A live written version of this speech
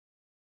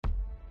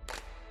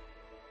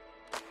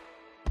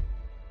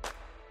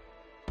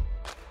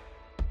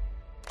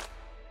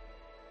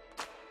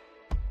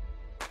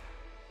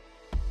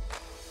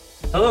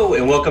Hello,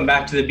 and welcome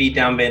back to the Beat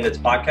Down Bandits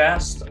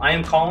podcast. I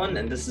am Colin,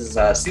 and this is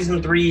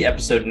season 3,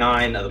 episode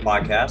 9 of the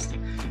podcast.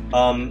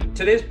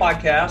 Today's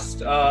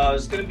podcast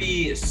is going to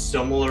be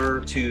similar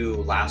to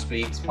last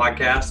week's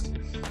podcast.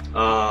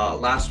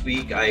 Last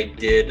week, I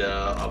did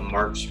a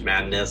March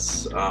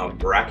Madness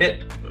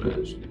bracket.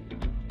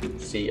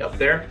 See up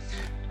there?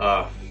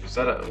 Is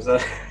that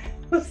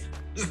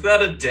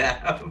a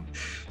dab?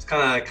 It's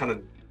kind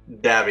of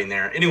dabbing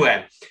there.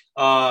 Anyway.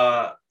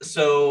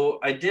 So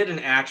I did an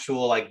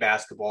actual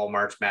basketball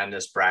March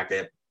Madness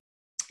bracket,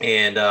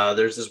 and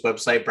there's this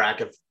website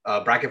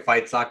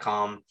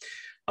bracketfights.com.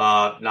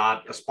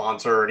 Not a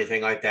sponsor or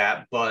anything like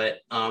that, but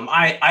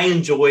I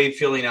enjoy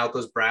filling out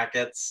those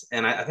brackets.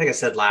 And I think I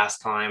said last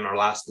time or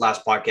last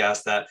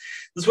podcast that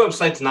this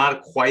website's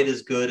not quite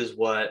as good as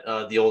what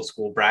the old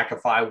school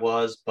Brackify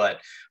was, but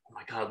oh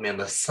my God, man,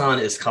 the sun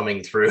is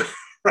coming through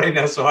right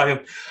now. So I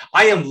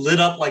am lit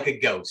up like a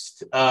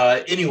ghost.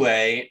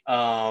 Anyway,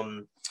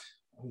 oh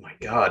my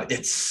God,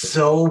 it's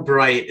so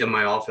bright in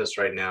my office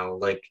right now.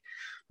 Like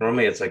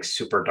normally it's like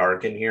super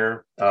dark in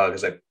here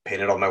because I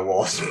painted all my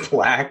walls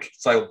black.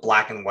 It's like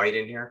black and white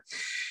in here.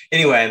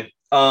 Anyway,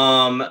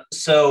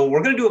 so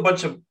we're going to do a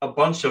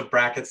bunch of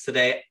brackets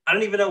today. I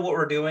don't even know what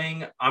we're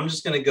doing. I'm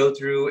just going to go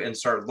through and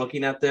start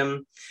looking at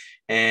them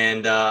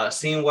and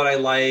seeing what I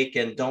like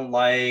and don't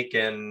like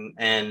and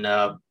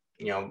blah,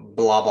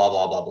 blah,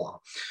 blah, blah, blah.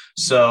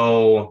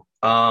 So,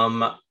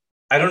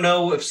 I don't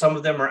know if some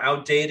of them are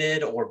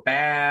outdated or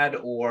bad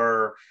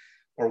or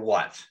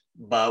what,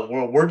 but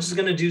we're just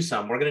going to do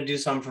some. We're going to do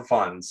some for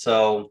fun.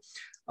 So,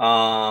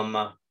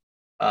 let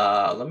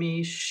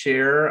me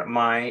share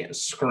my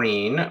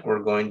screen.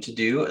 We're going to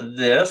do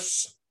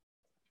this.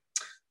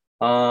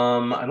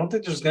 I don't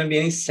think there's going to be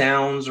any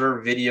sounds or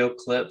video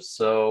clips,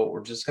 so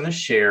we're just going to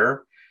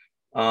share.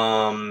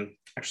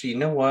 Actually, you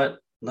know what?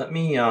 Let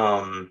me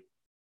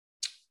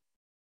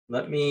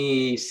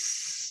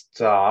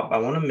stop. I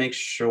want to make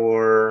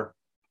sure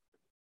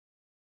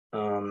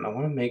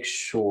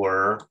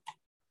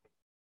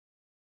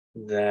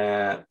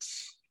that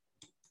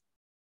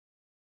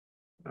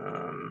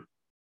I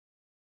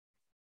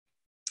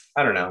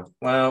don't know.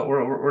 Well,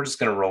 we're just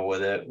gonna roll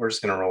with it.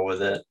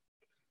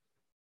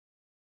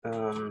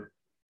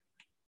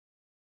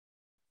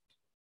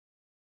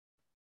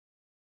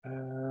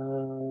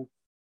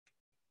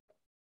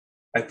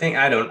 I think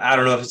I don't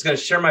know if it's going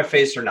to share my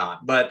face or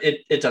not, but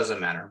it doesn't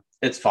matter.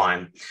 It's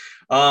fine.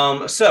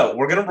 So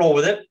we're going to roll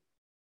with it.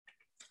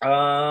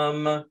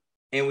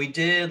 And we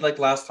did, like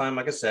last time,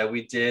 like I said,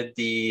 we did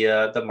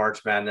the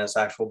March Madness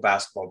actual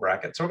basketball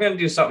bracket. So we're going to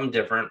do something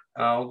different.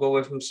 We'll go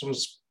away from some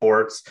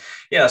sports.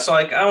 Yeah. So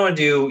I want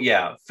to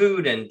do,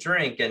 food and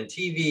drink and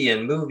TV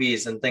and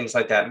movies and things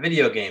like that.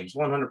 Video games,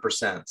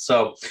 100%.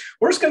 So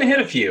we're just going to hit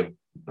a few,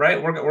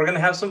 right? We're going to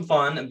have some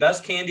fun.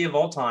 Best candy of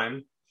all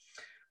time.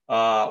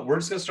 We're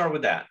just going to start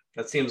with that.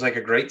 That seems like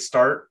a great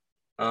start.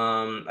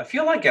 I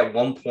feel like at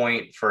one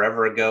point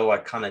forever ago, I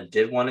kind of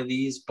did one of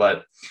these,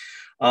 but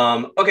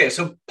okay.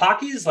 So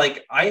Pockies,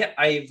 like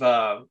I've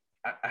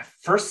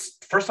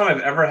first time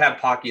I've ever had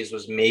Pockies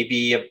was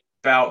maybe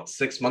about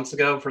 6 months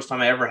ago. First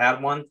time I ever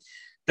had one.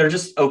 They're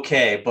just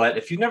okay. But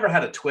if you've never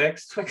had a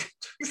Twix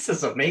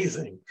is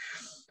amazing.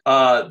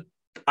 I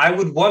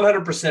would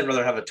 100%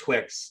 rather have a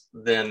Twix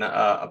than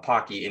a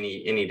Pocky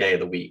any day of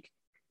the week.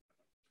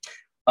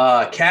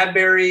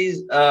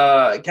 Cadbury's,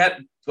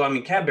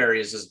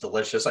 Cadbury's is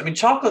delicious. I mean,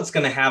 chocolate's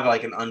going to have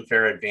like an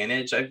unfair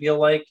advantage, I feel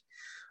like.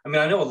 I mean,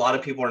 I know a lot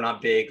of people are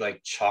not big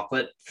like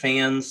chocolate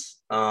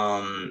fans,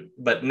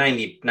 but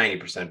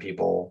 90% of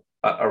people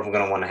are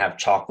going to want to have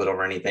chocolate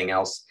over anything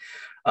else.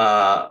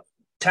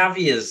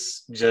 Taffy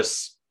is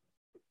just,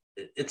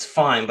 it's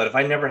fine, but if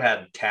I never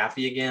had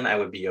taffy again, I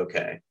would be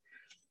okay.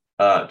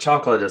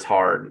 Chocolate is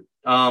hard.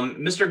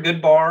 Mr.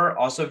 Goodbar,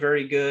 also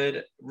very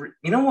good.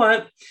 You know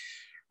what?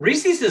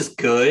 Reese's is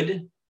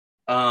good.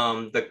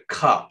 The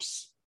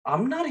cups.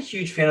 I'm not a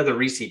huge fan of the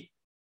Reese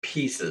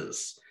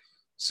pieces.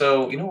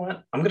 So, you know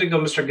what? I'm going to go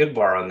Mr.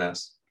 Goodbar on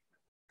this.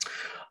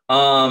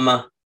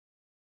 I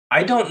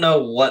don't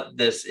know what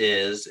this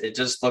is. It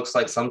just looks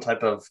like some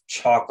type of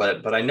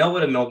chocolate, but I know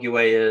what a Milky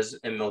Way is,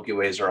 and Milky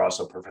Ways are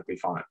also perfectly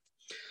fine.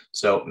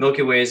 So,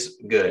 Milky Way's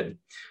good.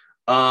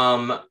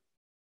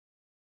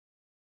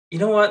 You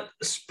know what?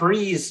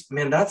 Sprees,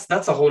 man, that's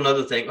a whole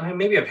nother thing.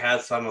 Maybe I've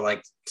had some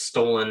like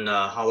stolen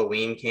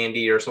Halloween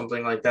candy or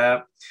something like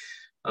that.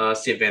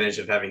 It's the advantage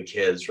of having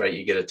kids, right?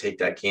 You get to take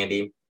that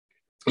candy.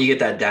 You get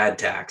that dad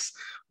tax.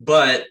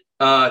 But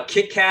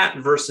Kit Kat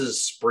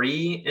versus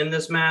Spree in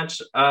this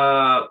match,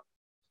 at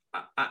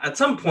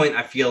some point,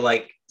 I feel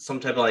like some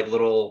type of like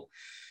little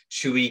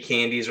chewy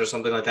candies or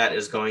something like that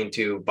is going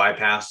to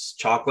bypass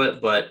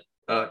chocolate. But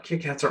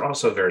Kit Kats are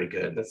also very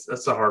good.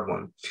 That's a hard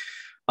one.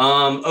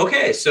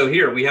 Okay, so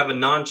here we have a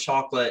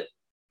non-chocolate.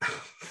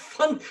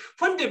 Fun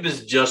Dip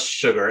is just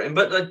sugar,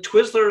 but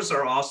Twizzlers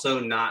are also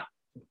not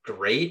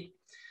great.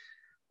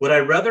 Would I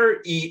rather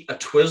eat a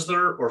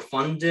Twizzler or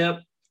Fun Dip?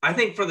 I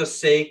think for the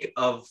sake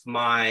of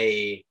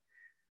my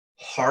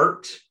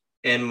heart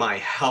and my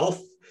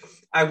health,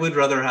 I would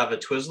rather have a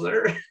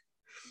Twizzler.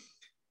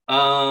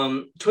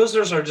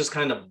 Twizzlers are just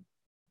kind of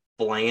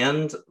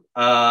bland.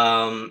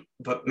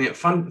 But man,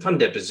 Fun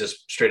Dip is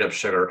just straight up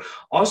sugar.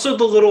 Also,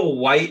 the little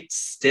white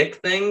stick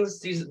things,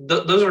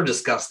 those are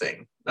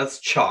disgusting. That's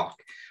chalk.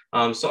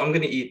 So I'm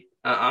gonna eat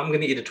a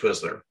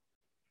Twizzler.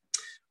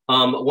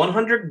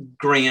 100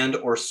 grand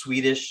or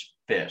Swedish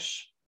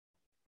fish.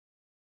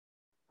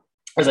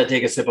 As I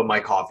take a sip of my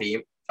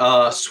coffee,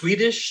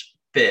 Swedish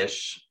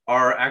fish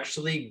are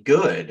actually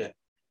good.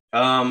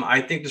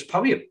 I think there's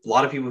probably a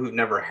lot of people who've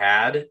never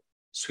had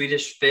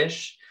Swedish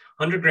fish.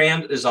 100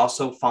 grand is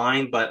also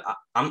fine, but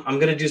I'm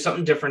going to do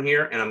something different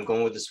here, and I'm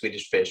going with the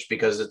Swedish fish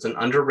because it's an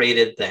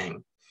underrated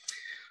thing.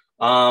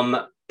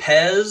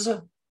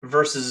 Pez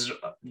versus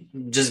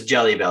just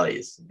Jelly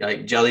Bellies,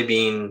 like jelly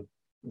bean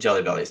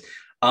Jelly Bellies.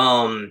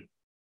 Pez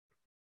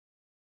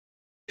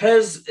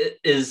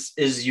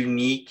is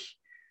unique,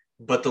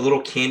 but the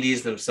little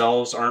candies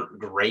themselves aren't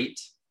great.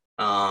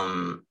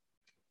 Jelly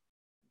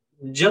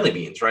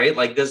beans, right?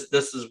 Like this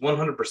is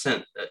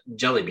 100%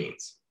 jelly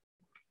beans.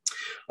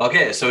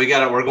 Okay, so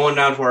we're going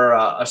down for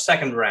a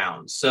second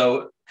round.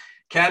 So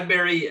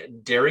Cadbury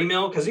Dairy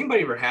Milk, has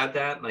anybody ever had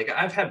that? Like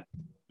I've had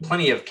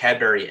plenty of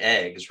Cadbury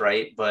eggs,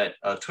 right? But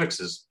Twix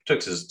is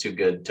too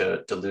good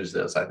to lose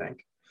this, I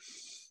think.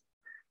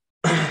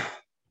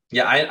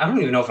 Yeah, I don't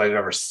even know if I've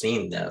ever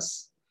seen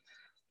this.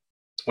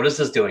 What is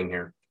this doing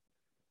here?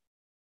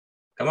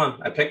 Come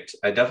on, I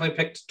definitely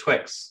picked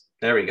Twix.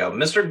 There we go.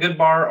 Mr.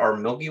 Goodbar or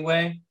Milky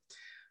Way?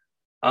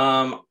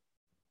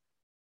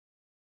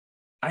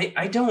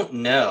 I don't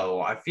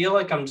know. I feel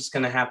like I'm just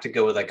gonna have to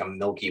go with like a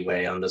Milky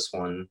Way on this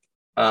one.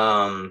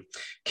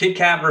 Kit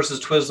Kat versus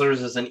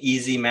Twizzlers is an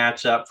easy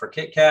matchup for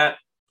Kit Kat.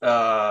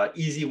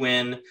 Easy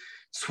win.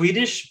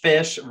 Swedish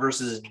Fish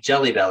versus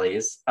Jelly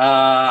Bellies.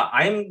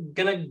 I'm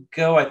gonna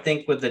go, I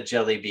think, with the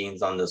jelly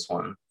beans on this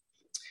one.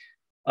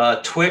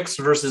 Twix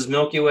versus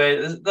Milky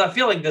Way. I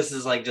feel like this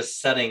is like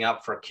just setting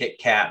up for Kit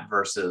Kat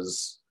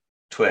versus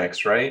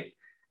Twix, right?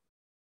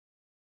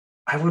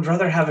 I would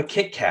rather have a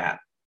Kit Kat.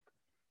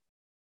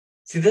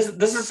 See,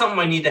 this is something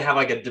I need to have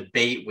like a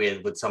debate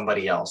with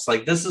somebody else.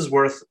 Like this is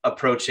worth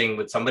approaching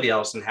with somebody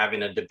else and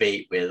having a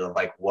debate with of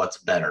like what's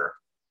better.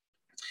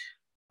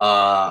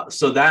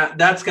 So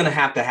that's going to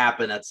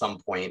happen at some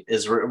point.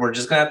 Is we're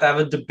just going to have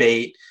a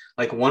debate.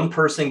 Like one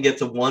person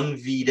gets a one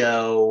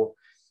veto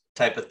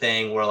type of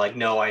thing. Where like,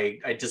 no, I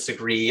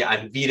disagree.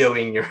 I'm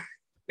vetoing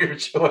your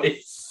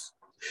choice.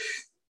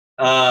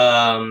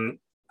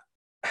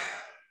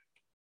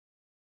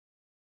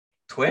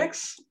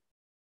 Twix.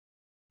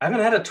 I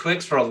haven't had a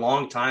Twix for a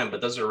long time, but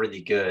those are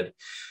really good.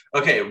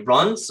 Okay,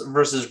 Runts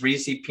versus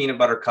Reese Peanut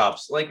Butter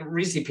Cups. Like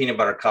Reese Peanut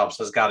Butter Cups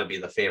has got to be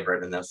the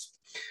favorite in this.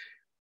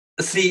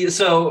 See,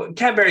 so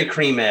Cadbury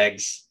cream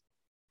eggs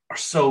are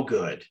so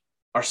good.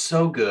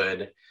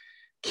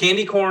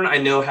 Candy corn, I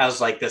know,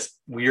 has like this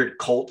weird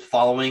cult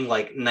following.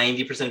 Like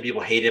 90% of people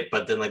hate it,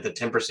 but then like the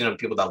 10% of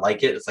people that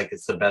like it, it's like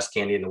it's the best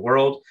candy in the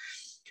world.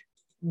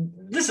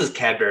 This is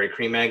Cadbury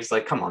cream eggs.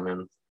 Like, come on,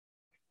 man.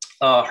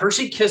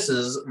 Hershey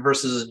Kisses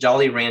versus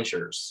Jolly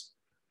Ranchers.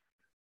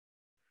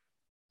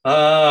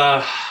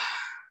 I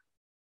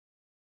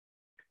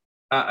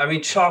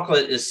mean,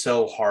 chocolate is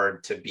so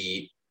hard to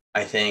beat,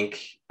 I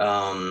think.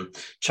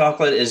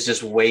 Chocolate is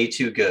just way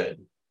too good.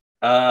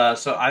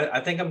 So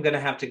I think I'm going to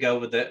have to go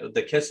with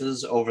the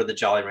Kisses over the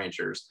Jolly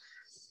Ranchers.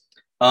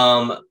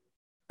 Double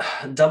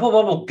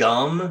Bubble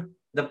Gum.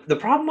 The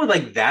problem with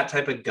like that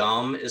type of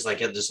gum is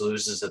like it just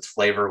loses its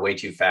flavor way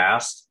too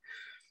fast.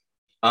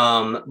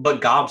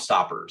 But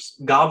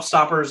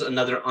Gobstoppers,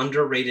 another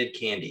underrated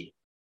candy.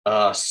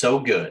 So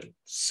good.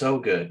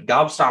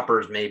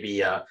 Gobstoppers may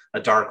be a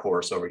dark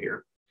horse over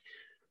here.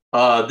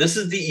 This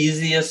is the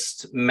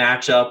easiest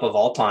matchup of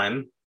all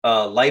time.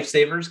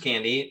 Lifesavers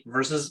candy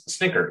versus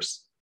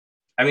Snickers.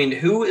 I mean,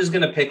 who is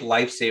going to pick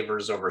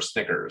Lifesavers over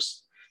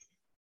Snickers?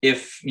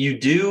 If you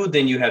do,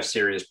 then you have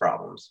serious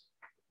problems.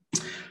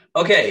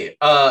 Okay,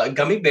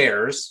 gummy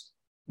bears,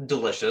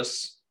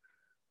 delicious.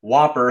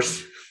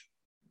 Whoppers.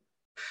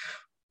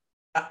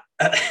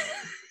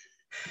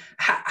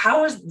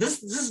 How is this?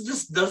 This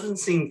just doesn't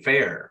seem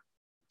fair.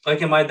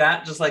 Like, am I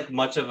that just like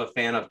much of a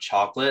fan of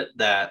chocolate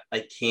that I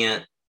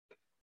can't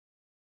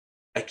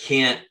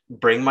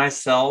bring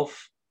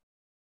myself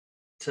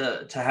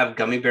to have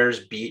gummy bears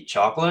beat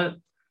chocolate?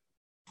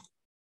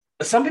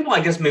 Some people,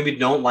 I guess, maybe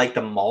don't like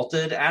the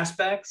malted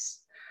aspects.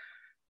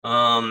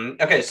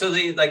 Okay, so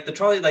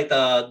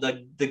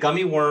the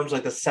gummy worms,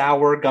 like the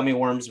sour gummy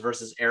worms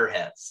versus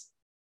Airheads.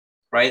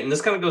 Right. And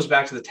this kind of goes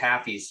back to the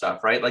taffy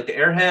stuff, right? Like the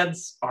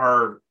Airheads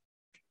are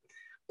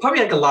probably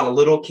like a lot of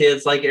little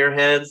kids like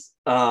Airheads.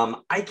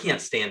 I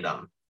can't stand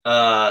them.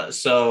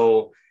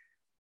 So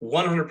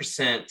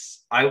 100%,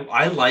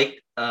 I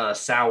like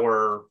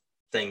sour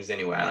things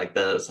anyway. I like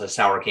the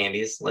sour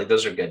candies. Like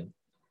those are good.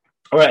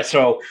 All right.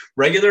 So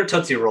regular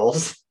Tootsie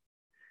Rolls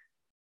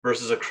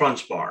versus a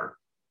Crunch Bar.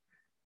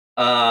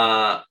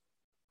 I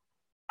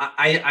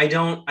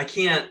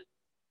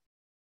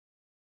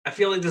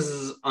feel like this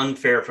is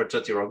unfair for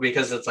Tootsie Roll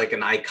because it's like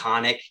an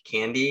iconic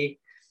candy.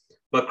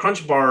 but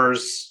Crunch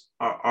bars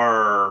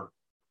are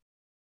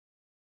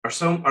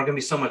going to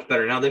be so much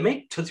better. Now they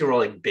make Tootsie Roll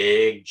like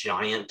big,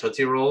 giant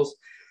Tootsie Rolls.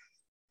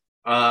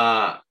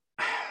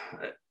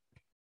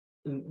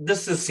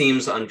 This just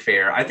seems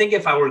unfair. I think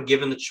if I were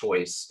given the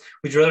choice,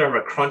 would you rather have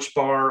a Crunch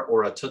bar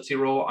or a Tootsie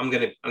Roll? I'm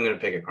gonna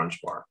pick a Crunch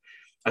bar.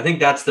 I think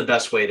that's the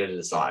best way to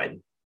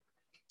decide.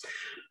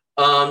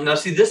 Now,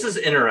 see, this is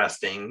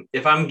interesting.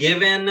 If I'm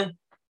given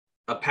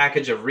a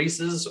package of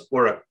Reese's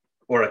or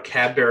a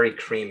Cadbury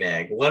cream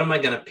egg, what am I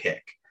gonna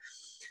pick?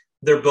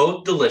 They're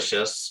both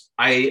delicious.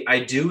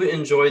 I do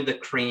enjoy the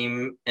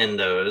cream in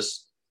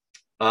those.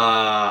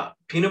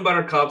 Peanut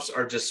butter cups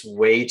are just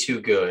way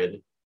too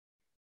good.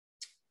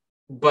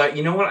 But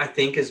you know what I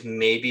think is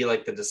maybe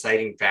like the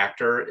deciding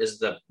factor is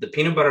the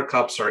peanut butter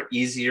cups are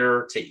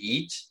easier to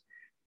eat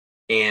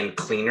and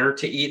cleaner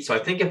to eat. So I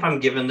think if I'm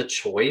given the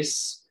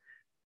choice,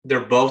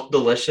 they're both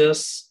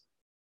delicious.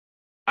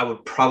 I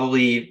would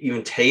probably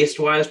even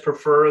taste-wise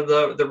prefer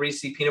the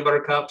Reese's peanut butter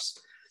cups,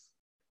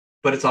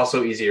 but it's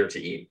also easier to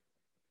eat.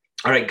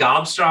 All right,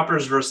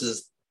 Gobstoppers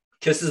versus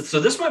Kisses. So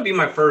this might be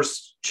my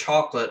first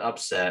chocolate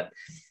upset.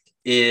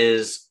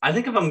 I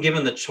think if I'm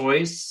given the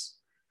choice,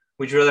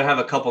 would you rather have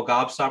a couple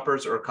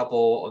Gobstoppers or a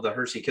couple of the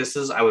Hershey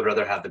Kisses? I would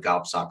rather have the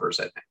Gobstoppers,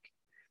 I think.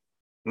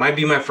 Might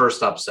be my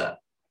first upset.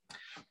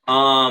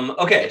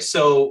 Okay,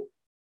 so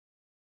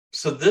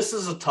this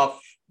is a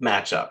tough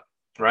matchup,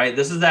 right?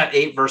 This is that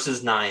 8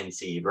 versus 9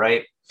 seed,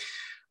 right?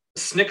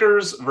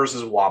 Snickers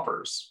versus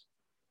Whoppers.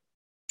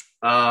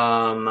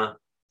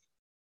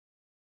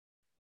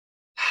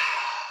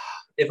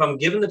 If I'm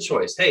given the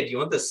choice, hey, do you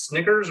want this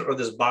Snickers or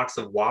this box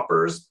of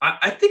Whoppers?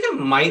 I think I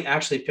might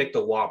actually pick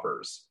the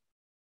Whoppers.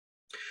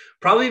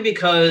 Probably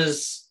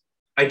because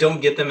I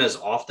don't get them as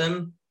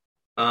often.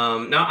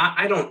 Now,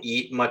 I don't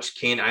eat much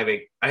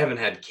candy. I haven't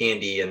had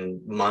candy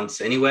in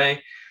months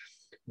anyway.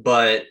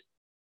 But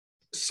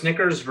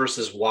Snickers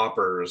versus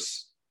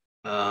Whoppers,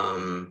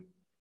 man,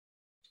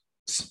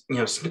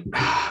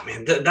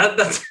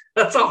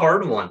 that's a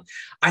hard one.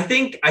 I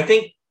think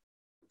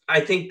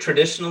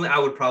traditionally I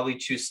would probably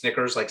choose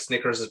Snickers. Like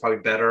Snickers is probably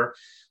better.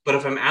 But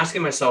if I'm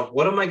asking myself,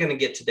 what am I going to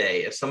get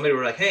today? If somebody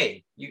were like,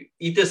 hey, you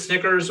eat this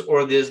Snickers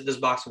or this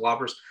box of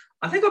Whoppers,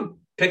 I think I'll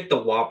pick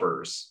the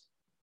Whoppers,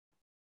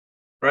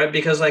 right?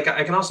 Because like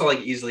I can also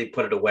like easily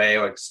put it away.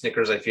 Like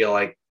Snickers, I feel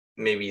like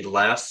maybe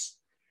less.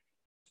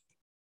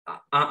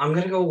 I'm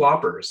going to go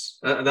Whoppers.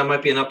 That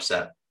might be an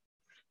upset.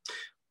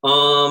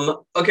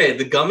 Okay,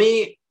 the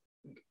gummy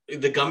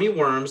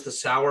worms, the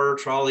sour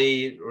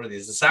trolley, or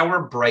the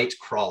sour bright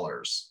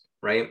crawlers,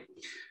 right?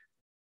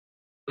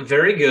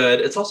 Very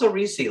good. It's also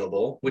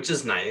resealable, which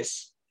is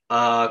nice.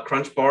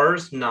 Crunch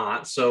bars,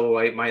 not.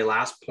 So my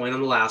last point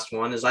on the last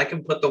one is I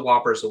can put the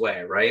Whoppers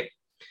away, right?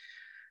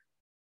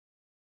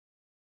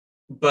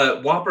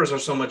 But Whoppers are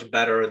so much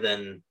better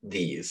than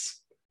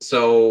these.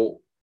 So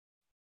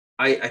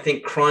I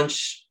think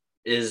Crunch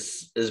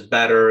is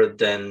better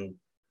than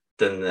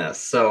this.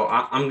 So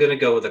I'm going to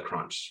go with a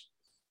Crunch.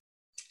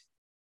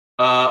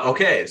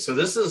 Okay, so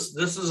this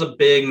is a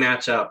big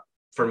matchup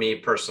for me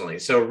personally.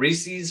 So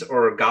Reese's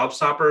or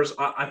Gobstoppers,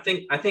 I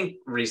think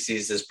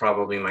Reese's is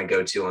probably my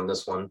go-to on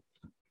this one.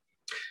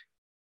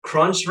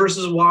 Crunch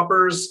versus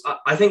Whoppers,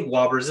 I think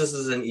Whoppers. This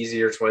is an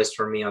easier choice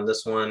for me on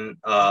this one.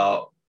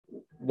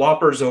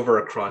 Whoppers over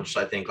a Crunch,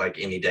 I think like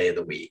any day of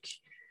the week.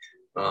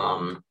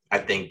 I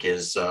think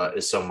is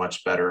so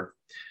much better.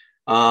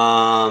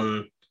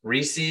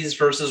 Reese's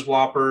versus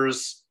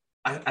Whoppers,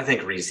 I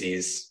think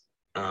Reese's.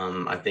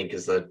 I think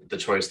is the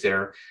choice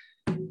there.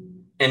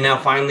 And now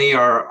finally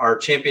our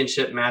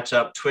championship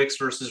matchup, Twix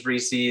versus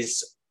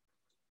Reese's.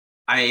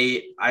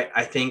 I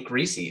think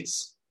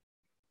Reese's.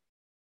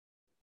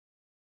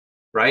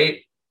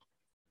 Right?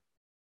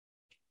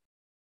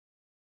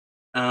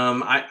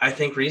 I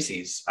think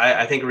Reese's.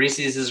 I think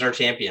Reese's is our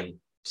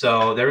champion.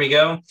 So there we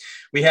go.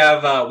 We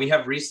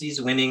have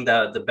Reese's winning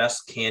the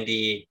best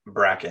candy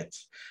bracket.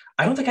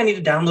 I don't think I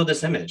need to download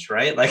this image,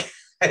 right? Like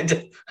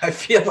I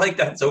feel like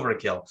that's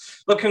overkill.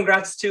 But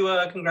congrats to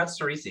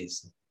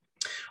Reese's.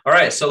 All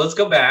right, so let's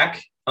go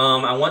back.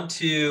 I want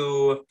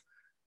to.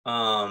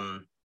 I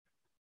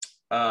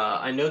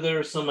know there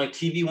are some like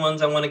TV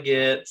ones I want to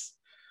get.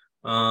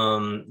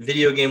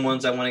 Video game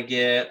ones I want to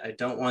get. I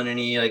don't want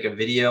any like a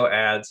video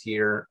ads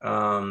here.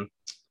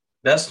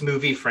 Best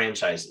movie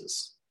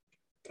franchises,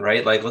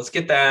 right? Like let's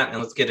get that and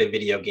let's get a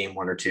video game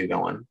one or two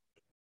going.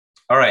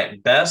 All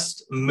right,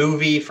 best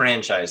movie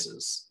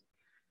franchises.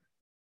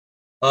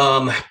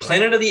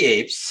 Planet of the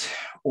Apes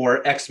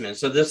or X-Men.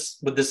 So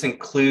would this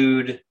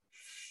include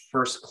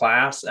First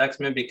Class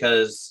X-Men?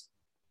 Because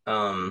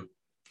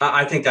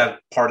I think that's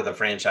part of the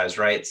franchise,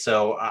 right?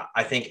 So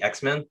I think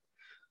X-Men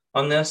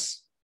on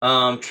this.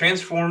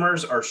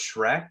 Transformers or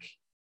Shrek.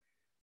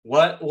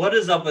 What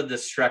is up with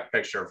this Shrek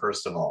picture,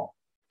 first of all?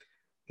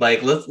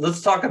 Like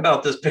let's talk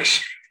about this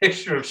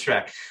picture of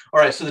Shrek. All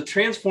right, so the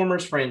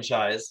Transformers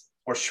franchise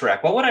or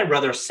Shrek. What would I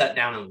rather sit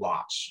down and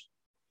watch?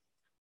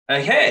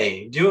 Like,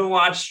 hey, do you want to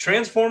watch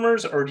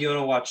Transformers or do you want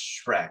to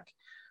watch Shrek?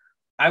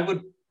 I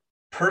would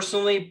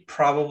personally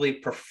probably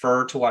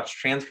prefer to watch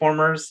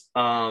Transformers,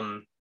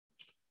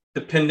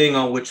 depending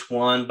on which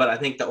one, but I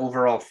think the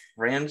overall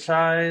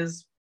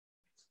franchise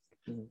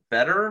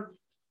better.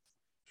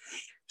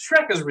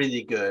 Shrek is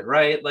really good,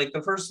 right? Like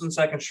the first and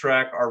second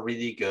Shrek are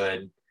really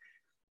good.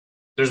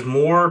 There's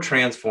more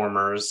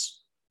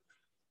Transformers.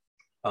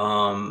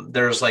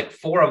 There's like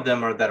four of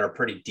them that are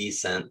pretty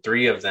decent,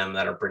 three of them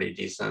that are pretty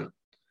decent.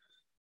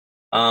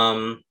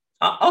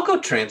 I'll go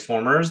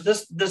Transformers.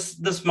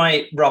 This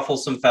might ruffle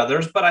some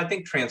feathers, but I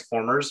think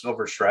Transformers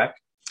over Shrek.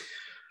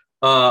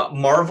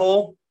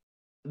 Marvel,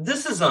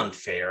 this is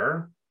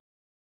unfair.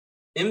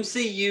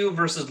 MCU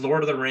versus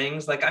Lord of the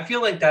Rings. Like, I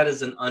feel like that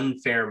is an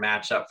unfair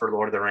matchup for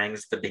Lord of the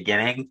Rings at the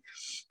beginning.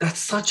 That's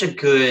such a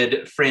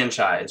good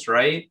franchise,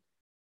 right?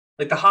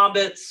 Like, the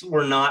Hobbits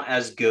were not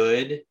as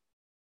good,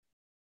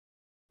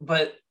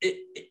 but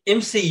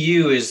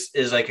MCU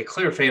is like a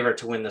clear favorite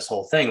to win this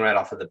whole thing right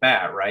off of the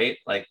bat, right?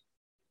 Like,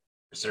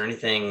 is there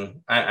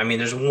anything? I mean,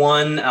 there's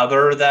one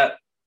other that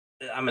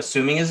I'm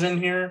assuming is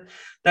in here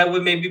that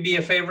would maybe be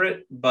a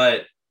favorite,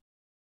 but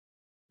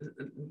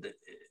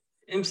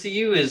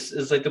MCU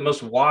is like the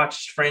most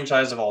watched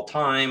franchise of all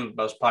time,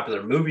 most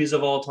popular movies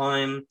of all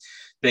time,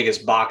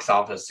 biggest box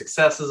office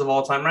successes of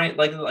all time, right?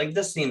 Like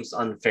this seems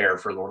unfair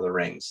for Lord of the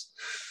Rings.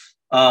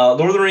 Lord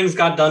of the Rings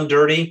got done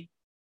dirty.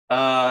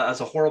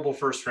 That's a horrible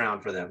first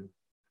round for them.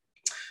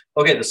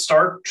 Okay, the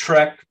Star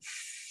Trek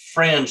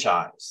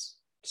franchise.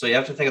 So you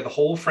have to think of the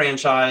whole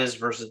franchise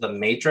versus the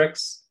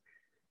Matrix.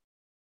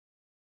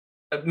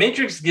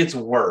 Matrix gets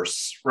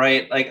worse,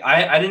 right? Like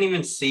I didn't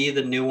even see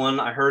the new one.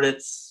 I heard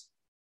it's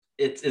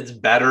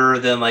better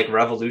than like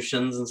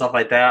Revolutions and stuff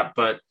like that,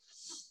 but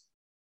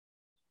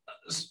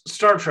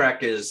Star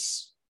Trek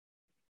is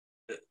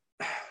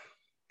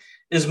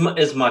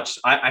much.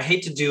 I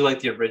hate to do like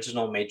the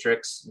original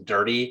Matrix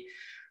dirty,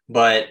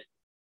 but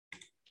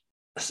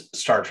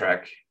Star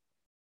Trek,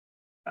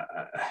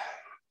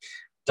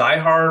 Die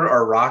Hard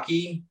or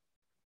Rocky.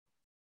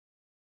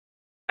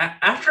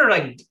 After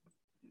like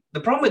the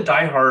problem with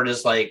Die Hard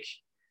is like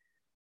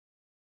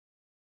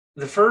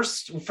the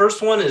first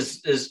one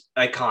is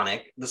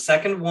iconic. The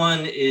second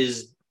one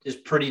is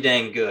pretty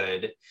dang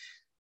good.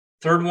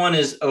 Third one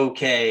is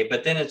okay,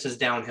 but then it's just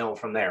downhill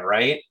from there,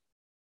 right?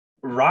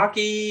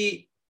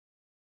 Rocky,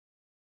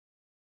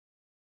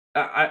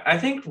 I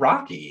think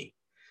Rocky.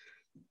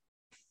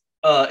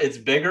 It's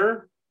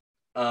bigger,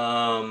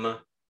 and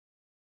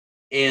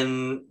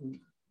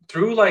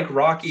through like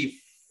Rocky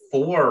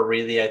 4,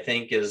 really, I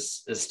think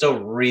is still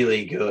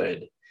really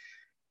good.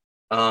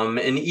 And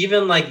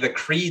even like the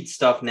Creed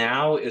stuff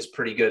now is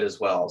pretty good as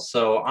well.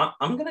 So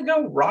I'm gonna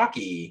go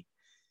Rocky.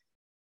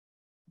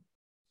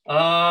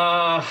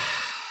 I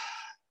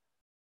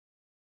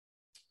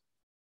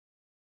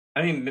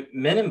mean,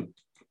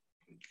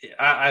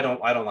 I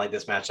don't like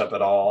this matchup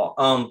at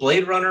all.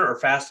 Blade Runner or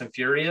Fast and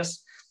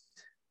Furious.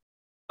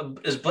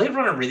 Is Blade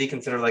Runner really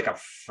considered like a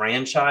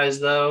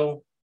franchise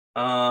though?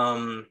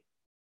 And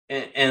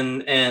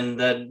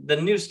the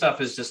new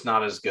stuff is just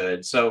not as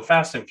good. So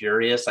Fast and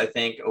Furious, I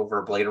think,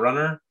 over Blade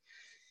Runner.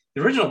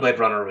 The original Blade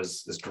Runner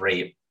is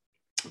great.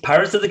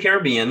 Pirates of the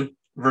Caribbean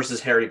versus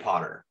Harry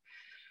Potter.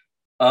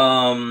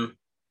 Pirates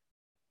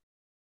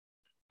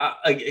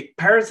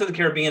of the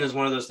Caribbean is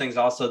one of those things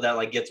also that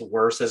like gets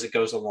worse as it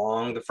goes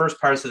along. The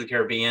first Pirates of the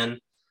Caribbean,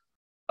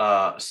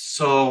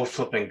 so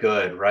flipping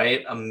good,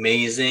 right?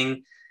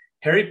 Amazing.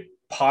 Harry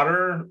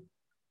Potter,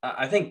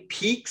 I think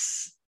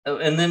peaks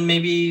and then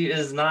maybe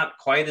is not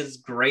quite as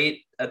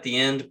great at the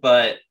end,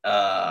 but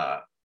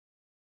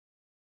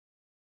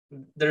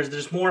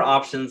there's more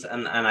options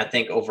and I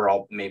think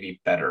overall maybe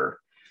better.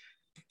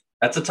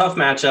 That's a tough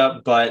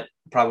matchup, but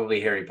probably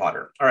Harry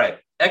Potter. All right,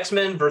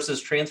 X-Men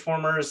versus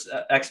Transformers.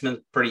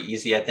 X-Men pretty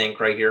easy, I think,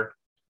 right here.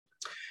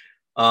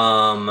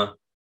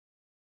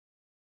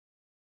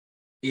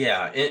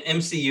 Yeah,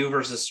 MCU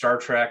versus Star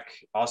Trek,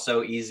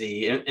 also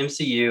easy.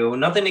 MCU,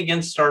 nothing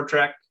against Star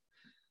Trek.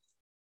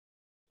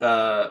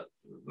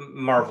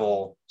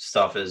 Marvel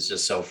stuff is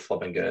just so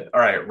flipping good. All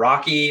right,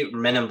 Rocky,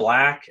 Men in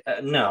Black.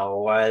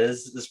 No,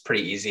 this is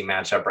pretty easy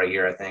matchup right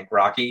here, I think.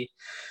 Rocky,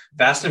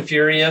 Fast and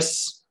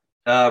Furious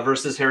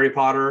versus Harry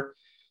Potter.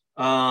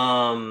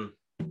 Harry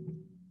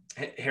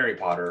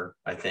Potter,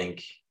 I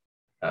think,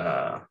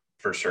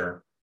 for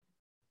sure.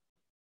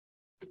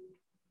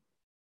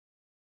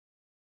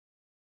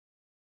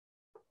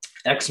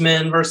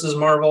 X-Men versus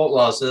Marvel.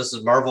 Well, so this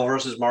is Marvel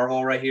versus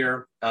Marvel right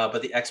here,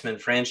 but the X-Men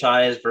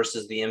franchise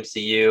versus the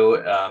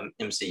MCU.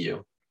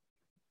 MCU.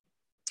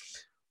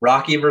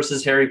 Rocky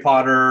versus Harry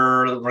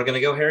Potter. We're going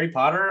to go Harry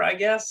Potter, I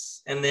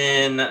guess. And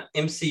then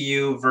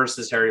MCU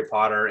versus Harry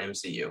Potter,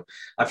 MCU.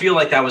 I feel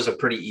like that was a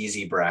pretty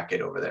easy bracket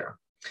over there.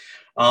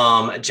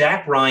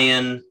 Jack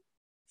Ryan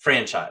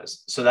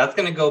franchise. So that's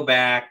going to go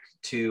back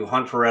to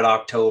Hunt for Red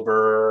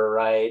October,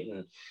 right?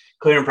 And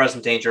Clear and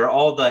Present Danger,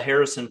 all the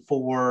Harrison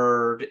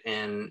Ford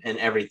and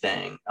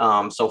everything.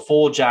 So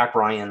full Jack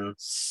Ryan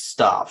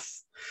stuff.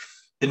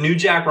 The new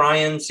Jack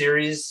Ryan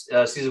series,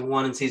 season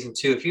 1 and season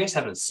 2, if you guys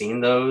haven't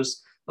seen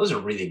those are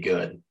really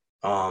good.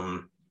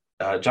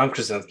 John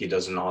Krasinski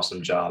does an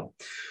awesome job.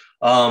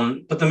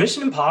 But the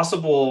Mission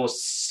Impossible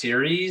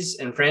series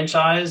and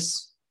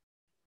franchise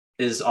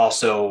is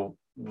also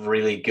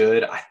really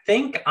good. I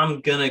think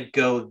I'm gonna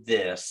go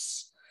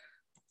this.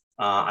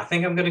 I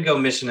think I'm gonna go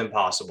Mission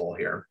Impossible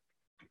here.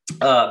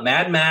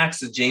 Mad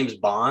Max is James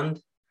Bond.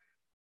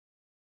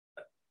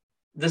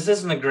 This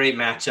isn't a great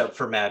matchup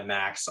for Mad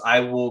Max.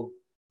 I will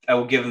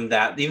give him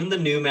that. Even the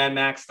new Mad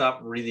Max stuff,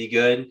 really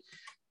good.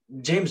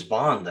 James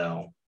Bond,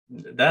 though,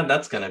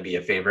 that's gonna be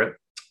a favorite.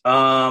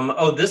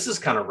 This is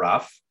kind of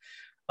rough.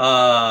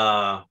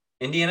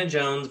 Indiana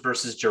Jones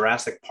versus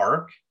Jurassic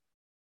Park.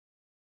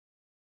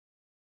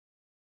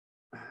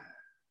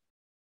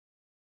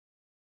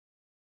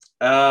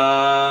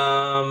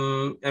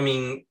 I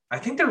mean, I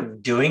think they're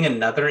doing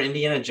another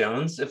Indiana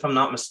Jones, if I'm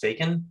not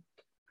mistaken,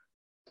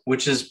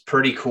 which is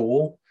pretty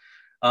cool.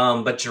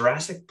 But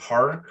Jurassic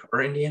Park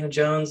or Indiana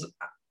Jones,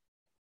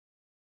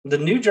 the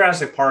new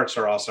Jurassic Parks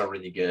are also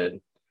really good.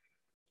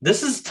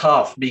 This is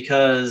tough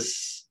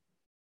because,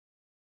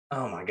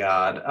 oh my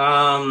God.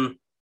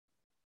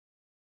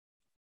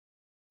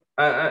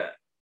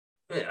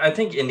 I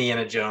think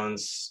Indiana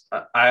Jones,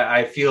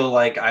 I feel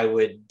like I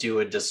would do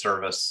a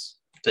disservice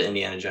to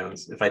Indiana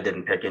Jones if I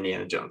didn't pick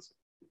Indiana Jones.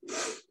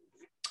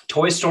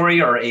 Toy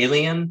Story or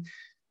Alien?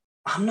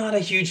 I'm not a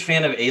huge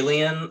fan of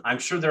Alien. I'm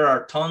sure there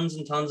are tons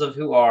and tons of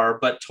who are,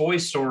 but Toy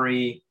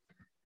Story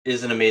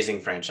is an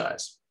amazing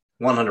franchise,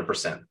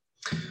 100%.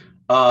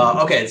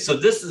 Okay, so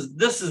this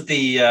is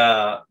the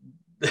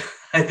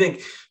I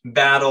think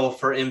battle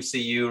for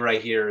MCU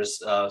right here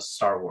is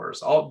Star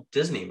Wars, all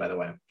Disney, by the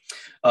way.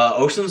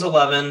 Ocean's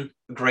 11,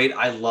 great.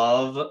 I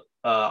love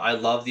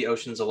the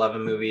Ocean's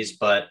 11 movies,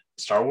 but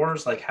Star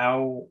Wars, like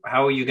how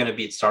are you going to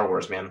beat Star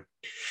Wars, man?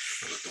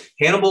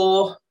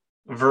 Hannibal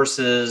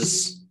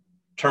versus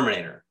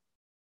Terminator.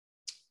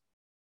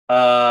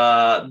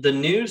 The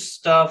new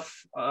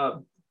stuff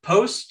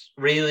post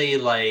really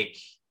like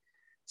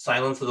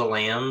Silence of the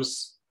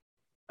Lambs.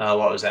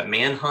 What was that?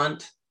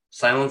 Manhunt,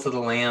 Silence of the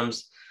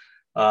Lambs,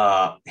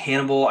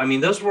 Hannibal. I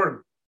mean, those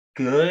were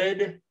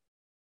good,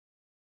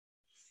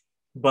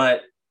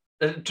 but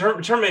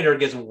Terminator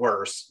gets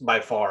worse by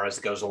far as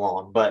it goes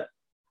along. But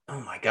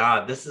oh my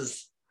God, this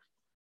is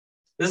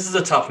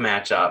a tough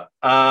matchup.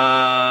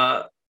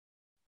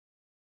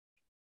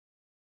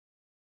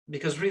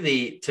 Because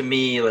really, to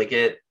me, like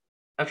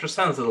after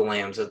Silence of the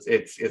Lambs,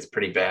 it's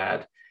pretty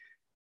bad.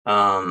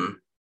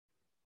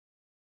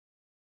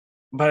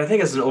 But I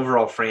think as an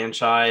overall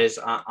franchise,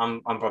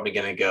 I'm probably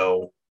gonna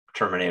go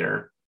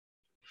Terminator.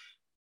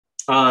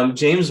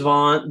 James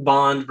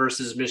Bond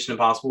versus Mission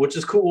Impossible, which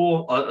is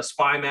cool, a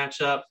spy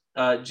matchup.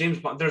 James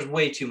Bond, there's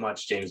way too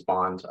much James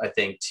Bond, I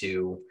think,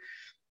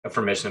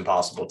 for Mission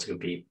Impossible to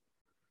compete.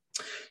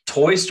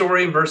 Toy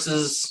Story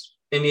versus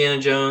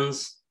Indiana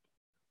Jones.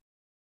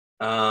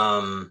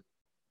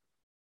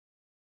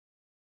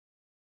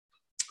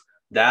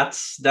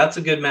 That's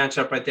a good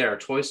matchup right there.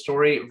 Toy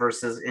Story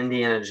versus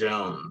Indiana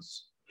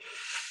Jones.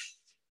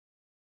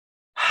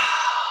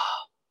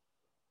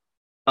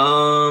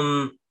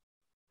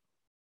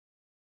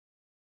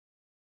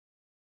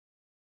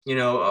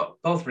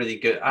 Both really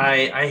good.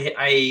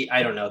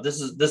 I don't know. This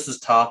is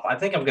tough. I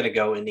think I'm gonna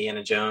go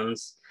Indiana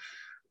Jones.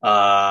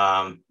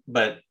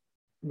 But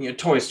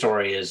Toy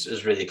Story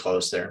is really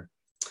close there.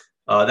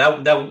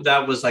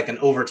 That was like an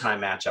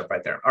overtime matchup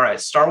right there. All right,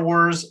 Star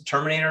Wars,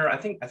 Terminator. I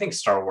think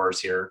Star Wars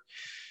here.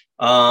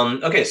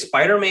 Okay,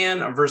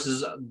 Spider-Man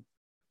versus.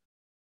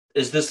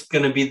 Is this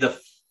going to be the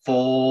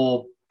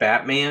full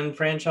Batman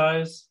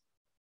franchise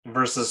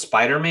versus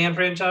Spider-Man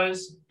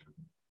franchise?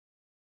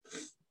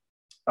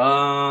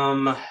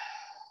 Wow,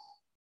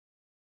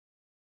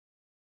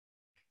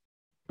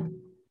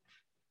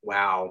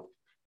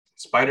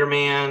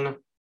 Spider-Man.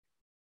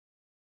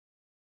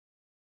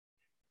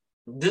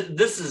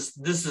 This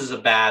is a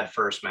bad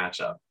first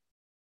matchup.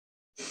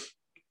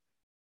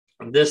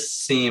 This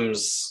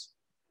seems.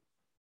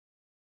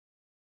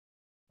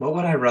 What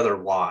would I rather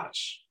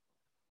watch?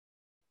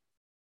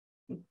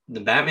 The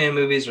Batman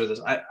movies or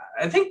this? I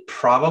think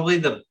probably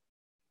the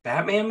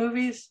Batman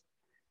movies.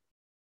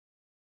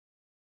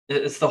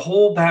 It's the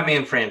whole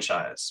Batman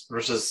franchise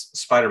versus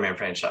Spider-Man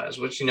franchise,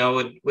 which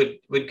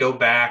would go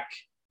back,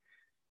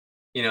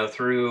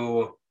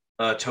 through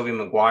Tobey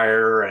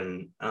Maguire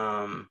and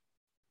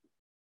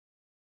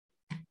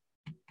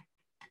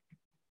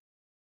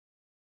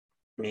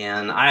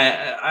man,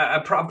 I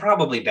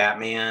probably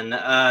Batman.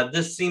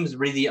 This seems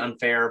really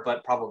unfair,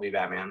 but probably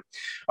Batman.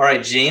 All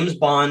right, James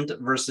Bond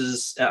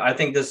versus. I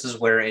think this is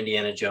where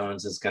Indiana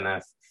Jones is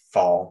gonna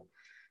fall.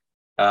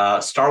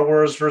 Star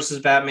Wars versus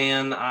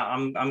Batman.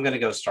 I'm gonna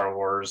go Star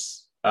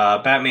Wars.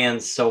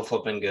 Batman's so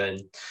flipping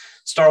good.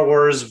 Star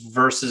Wars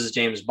versus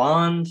James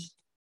Bond.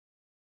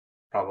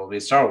 Probably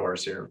Star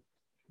Wars here.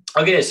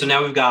 Okay, so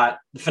now we've got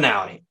the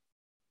finale: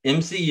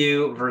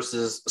 MCU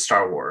versus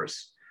Star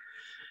Wars.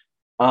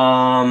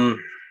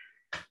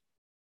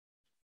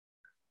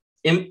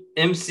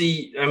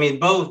 MC, I mean,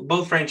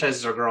 both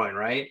franchises are growing,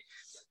 right?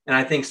 And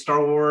I think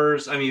Star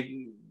Wars, I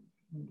mean,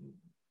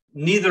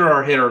 neither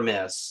are hit or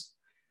miss.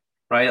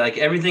 right? Like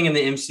everything in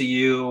the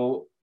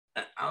MCU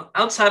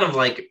outside of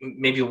like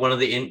maybe one of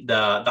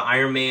the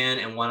Iron Man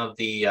and one of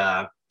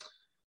the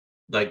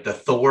like the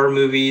Thor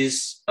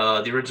movies,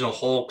 the original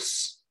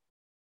Hulks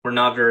were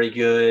not very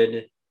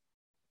good.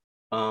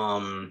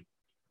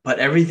 But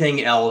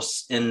everything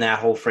else in that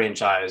whole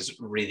franchise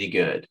really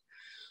good.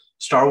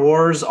 Star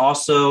Wars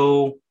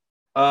also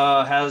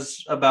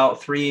has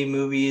about 3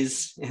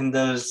 movies in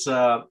those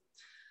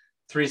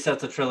 3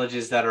 sets of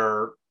trilogies that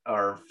are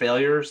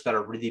failures, that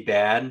are really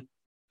bad.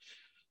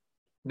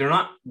 They're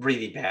not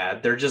really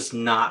bad. They're just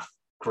not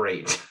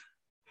great.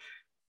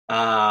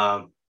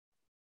 But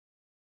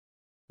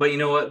you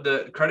know what?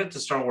 The credit to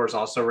Star Wars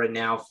also right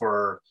now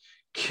for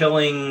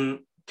killing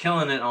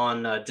it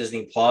on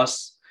Disney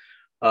Plus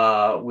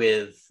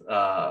with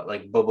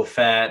like Boba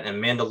Fett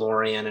and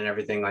Mandalorian and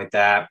everything like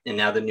that. And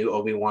now the new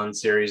Obi-Wan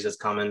series is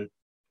coming.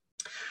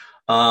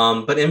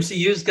 But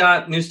MCU's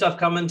got new stuff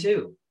coming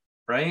too,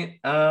 right?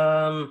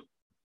 Oh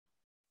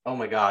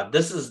my God,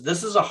 this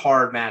is a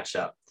hard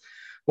matchup.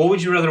 What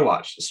would you rather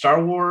watch,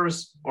 Star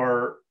Wars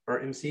or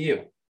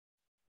MCU?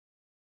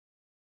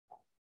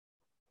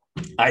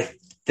 I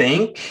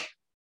think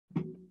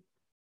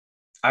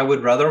I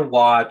would rather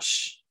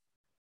watch.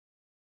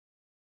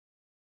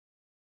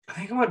 I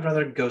think I would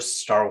rather go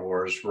Star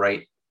Wars,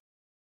 right?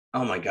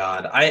 Oh my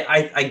God.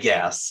 I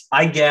guess.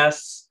 I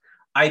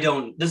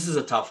don't. This is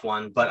a tough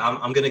one, but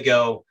I'm gonna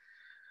go.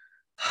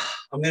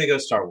 I'm gonna go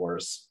Star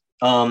Wars.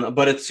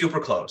 But it's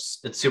super close.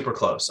 It's super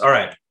close. All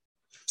right.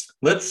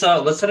 Let's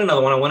hit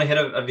another one. I want to hit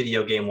a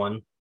video game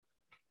one.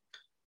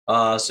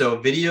 So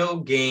video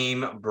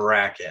game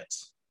bracket,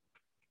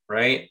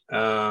 right?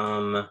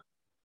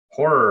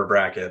 Horror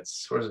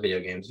brackets. Where's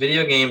video games?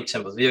 Video game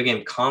temples. Video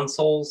game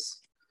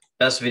consoles.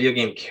 Best video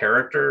game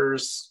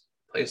characters.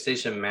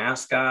 PlayStation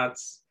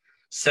mascots.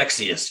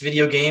 Sexiest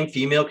video game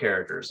female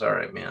characters. All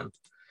right, man.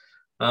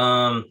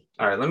 All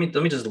right. Let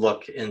me just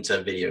look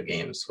into video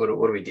games. What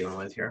are we dealing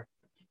with here?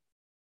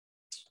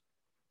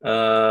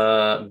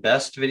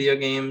 Best video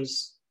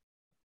games.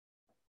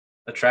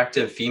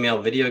 Attractive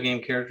female video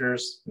game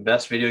characters.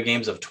 Best video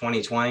games of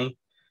 2020.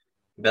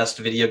 Best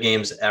video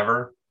games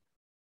ever.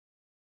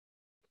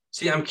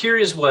 See, I'm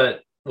curious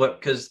what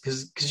because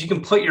you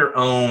can put your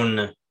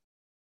own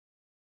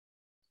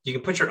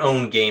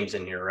games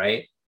in here,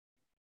 right?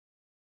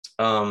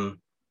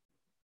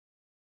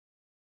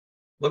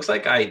 Looks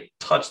like I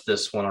touched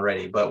this one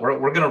already, but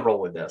we're gonna roll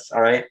with this.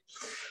 All right.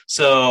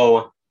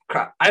 So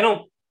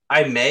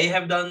I may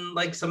have done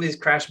like some of these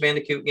Crash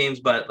Bandicoot games,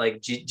 but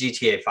like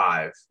GTA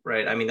 5,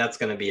 right? I mean, that's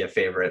gonna be a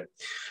favorite.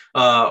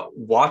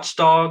 Watch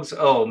Dogs.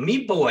 Oh,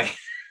 Meat Boy.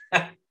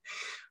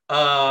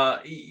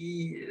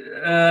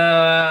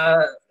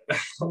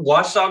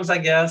 Watch Dogs, I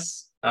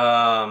guess.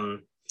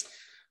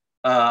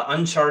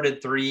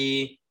 Uncharted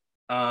 3.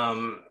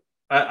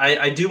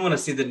 I do want to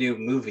see the new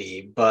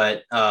movie,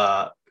 but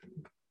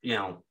you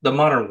know, the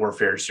Modern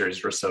Warfare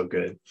series were so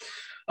good.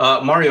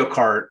 Mario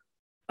Kart.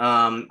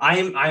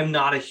 I'm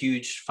not a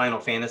huge Final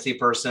Fantasy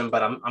person,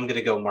 but I'm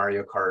gonna go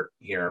Mario Kart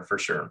here for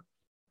sure.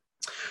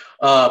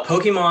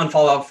 Pokemon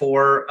Fallout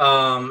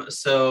 4.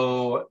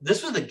 So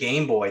this was the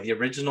Game Boy, the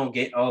original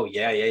game. Oh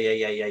yeah.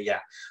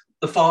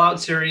 The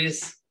Fallout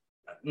series,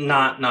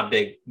 not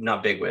big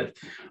with.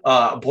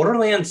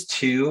 Borderlands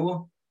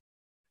 2.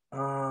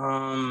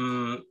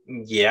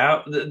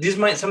 Yeah,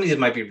 some of these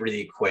might be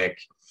really quick.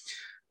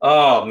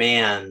 Oh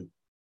man.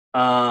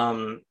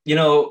 You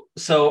know,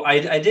 so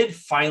I did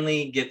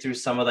finally get through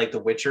some of like the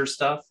Witcher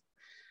stuff,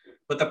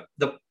 but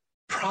the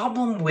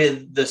problem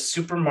with the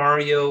Super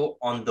Mario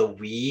on the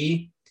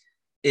Wii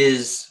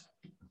is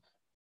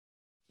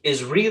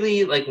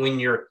really like when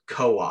you're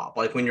co-op,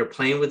 like when you're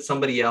playing with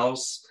somebody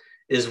else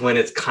is when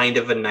it's kind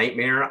of a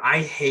nightmare. I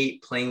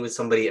hate playing with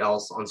somebody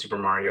else on Super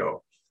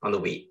Mario on the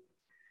Wii.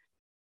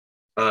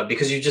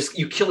 Because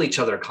you kill each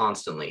other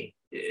constantly.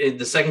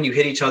 The second you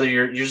hit each other,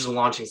 you're just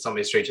launching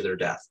somebody straight to their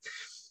death.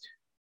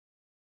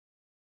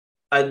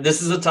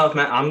 This is a tough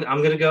match.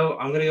 I'm gonna go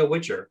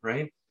Witcher,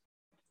 right?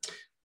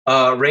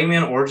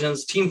 Rayman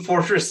Origins, Team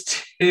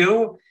Fortress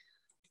 2.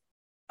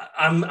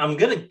 I'm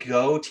gonna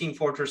go Team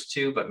Fortress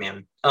 2, but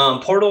man,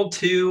 Portal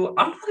 2.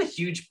 I'm not a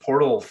huge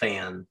Portal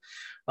fan,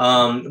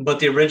 but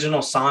the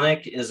original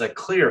Sonic is a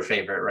clear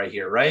favorite right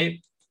here,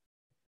 right?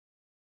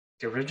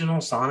 The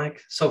original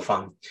Sonic, so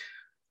fun.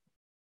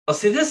 Oh,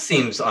 see, this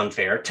seems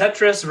unfair.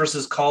 Tetris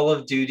versus Call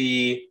of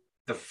Duty,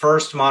 the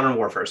first Modern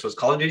Warfare. So it's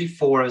Call of Duty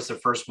 4 is the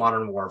first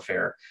Modern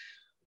Warfare.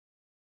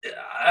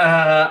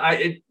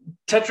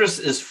 Tetris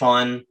is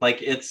fun.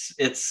 Like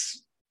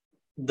it's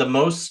the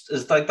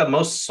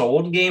most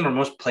sold game or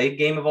most played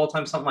game of all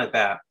time, something like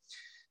that.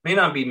 May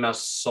not be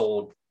most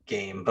sold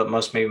game, but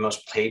most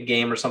played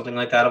game or something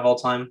like that of all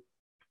time.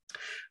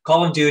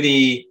 Call of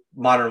Duty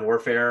Modern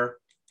Warfare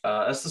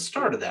is the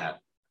start of that,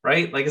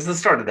 right? Like it's the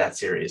start of that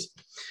series.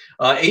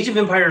 Age of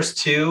Empires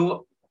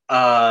 2,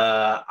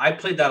 I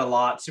played that a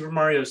lot. Super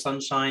Mario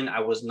Sunshine,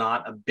 I was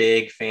not a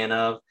big fan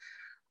of.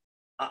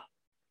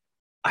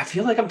 I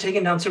feel like I'm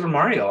taking down Super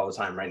Mario all the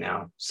time right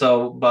now.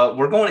 So, but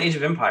we're going Age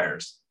of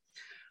Empires.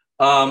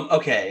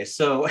 Okay,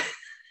 so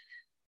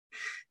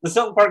the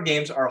South Park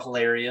games are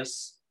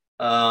hilarious.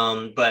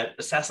 But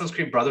Assassin's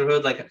Creed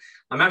Brotherhood, like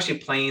I'm actually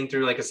playing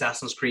through like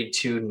Assassin's Creed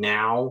 2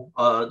 now,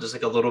 just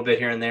like a little bit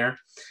here and there.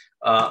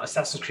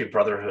 Assassin's Creed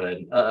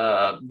Brotherhood,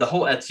 the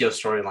whole Ezio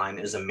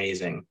storyline is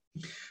amazing.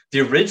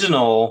 The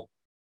original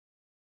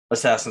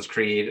Assassin's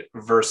Creed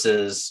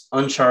versus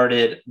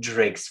Uncharted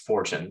Drake's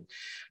Fortune.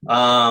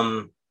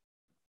 I'm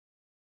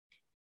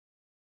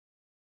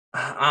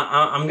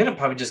gonna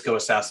probably just go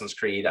Assassin's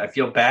Creed. I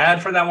feel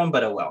bad for that one,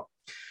 but oh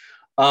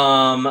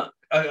well.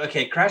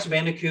 Okay, Crash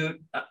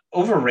Bandicoot,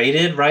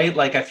 overrated, right?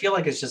 Like I feel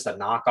like it's just a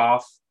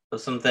knockoff of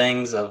some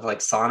things of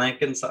like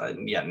Sonic and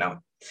yeah, no.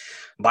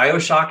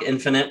 BioShock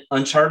Infinite,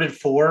 Uncharted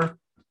 4,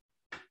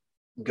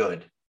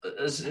 good.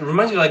 It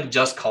reminds me of like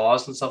Just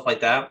Cause and stuff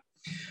like that.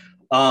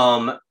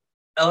 LA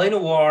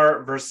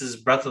Noire versus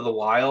Breath of the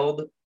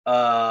Wild.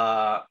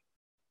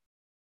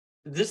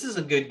 This is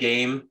a good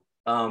game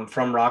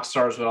from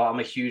Rockstar as well. I'm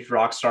a huge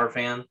Rockstar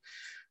fan.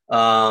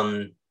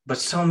 But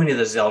so many of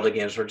the Zelda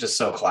games were just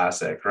so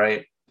classic,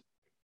 right?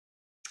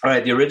 All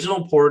right, the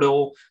original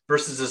Portal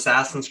versus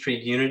Assassin's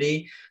Creed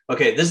Unity.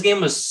 Okay, this game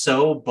was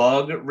so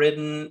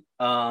bug-ridden.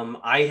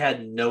 I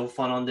had no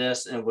fun on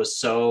this, and it was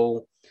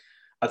so,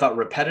 I thought,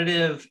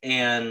 repetitive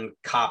and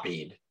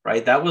copied,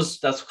 right? That's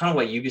kind of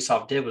what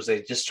Ubisoft did, was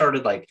they just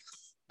started like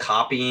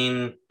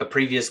copying the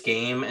previous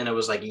game, and it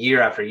was like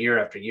year after year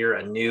after year,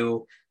 a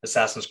new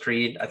Assassin's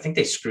Creed. I think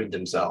they screwed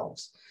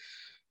themselves.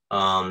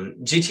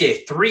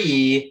 GTA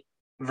 3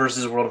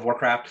 versus World of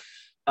Warcraft.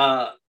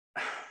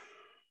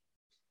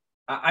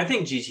 I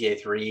think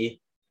GTA 3.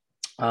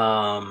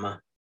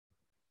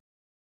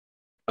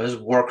 It was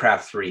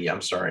Warcraft 3.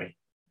 I'm sorry.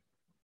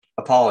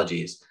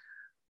 Apologies.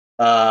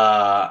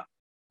 So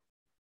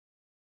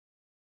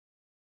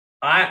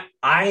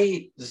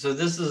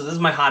this is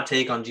my hot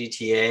take on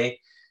GTA.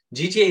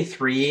 GTA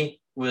 3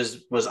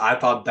 was I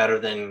thought better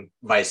than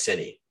Vice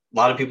City. A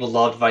lot of people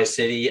loved Vice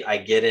City. I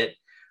get it.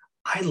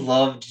 I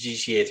loved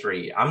GTA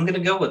 3. I'm gonna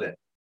go with it.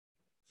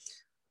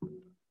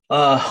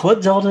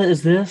 What Zelda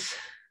is this?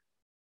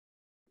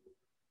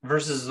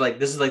 Versus like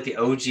this is like the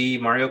OG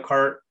Mario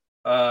Kart.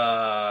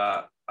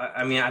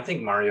 I mean, I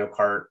think Mario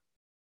Kart.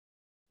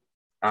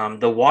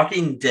 The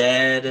Walking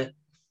Dead.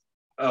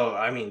 Oh,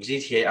 I mean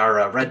GTA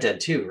or Red Dead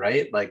 2,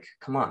 right? Like,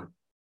 come on.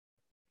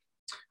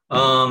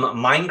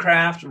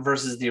 Minecraft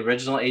versus the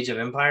original Age of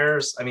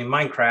Empires. I mean,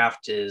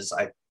 Minecraft is,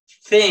 I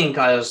think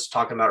I was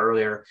talking about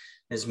earlier,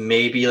 is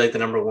maybe like the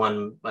number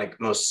one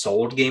like most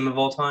sold game of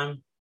all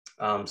time.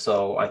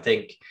 So I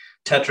think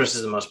Tetris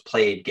is the most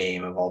played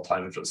game of all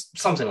time, which was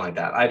something like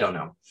that. I don't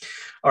know.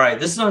 All right,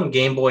 this is on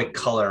Game Boy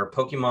Color.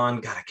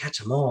 Pokemon, gotta catch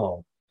them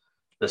all.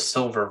 The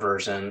silver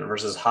version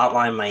versus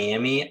Hotline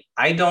Miami.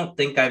 I don't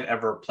think I've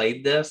ever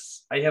played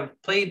this. I have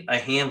played a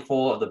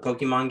handful of the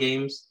Pokemon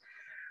games.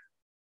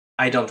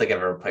 I don't think I've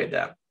ever played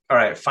that. All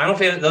right, Final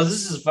Fantasy.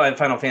 This is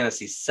Final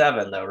Fantasy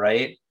VII, though,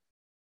 right?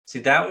 See,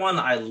 that one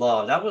I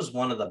love. That was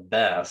one of the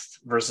best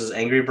versus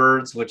Angry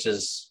Birds, which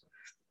is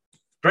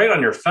great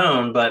on your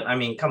phone, but I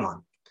mean, come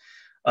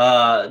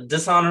on.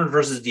 Dishonored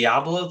versus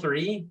Diablo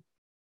 3.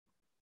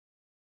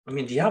 I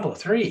mean, Diablo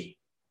 3,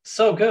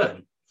 so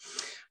good.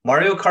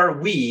 Mario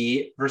Kart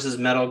Wii versus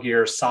Metal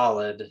Gear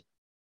Solid.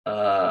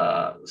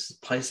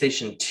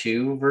 PlayStation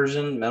 2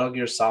 version, Metal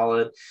Gear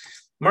Solid.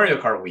 Mario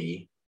Kart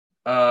Wii.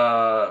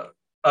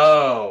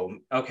 Oh,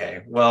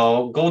 okay.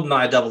 Well,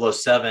 GoldenEye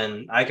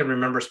 007. I can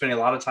remember spending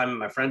a lot of time at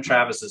my friend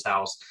Travis's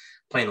house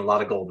playing a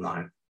lot of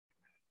GoldenEye.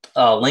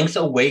 Link's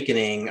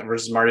Awakening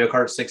versus Mario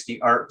Kart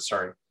 60.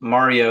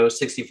 Mario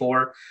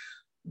 64.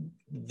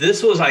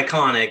 This was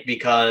iconic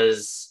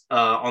because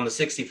on the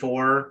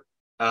 64,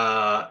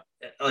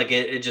 like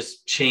it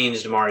just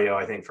changed Mario,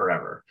 I think,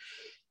 forever.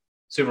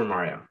 Super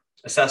Mario.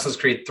 Assassin's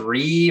Creed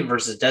 3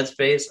 versus Dead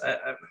Space.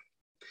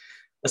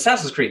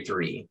 Assassin's Creed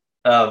 3.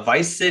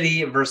 Vice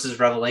City versus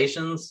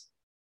Revelations.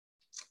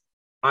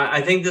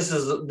 I think this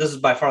is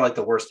by far like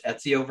the worst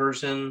Ezio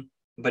version,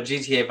 but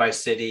GTA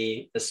Vice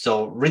City is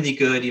still really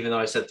good, even though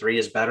I said 3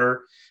 is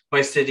better.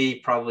 Vice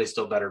City probably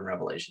still better than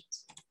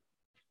Revelations.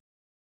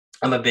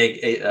 I'm a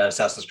big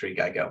Assassin's Creed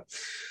guy. Go.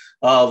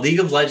 League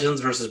of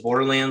Legends versus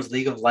Borderlands.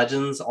 League of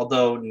Legends,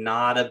 although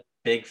not a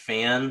big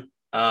fan,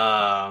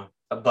 but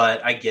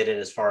I get it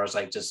as far as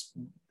like just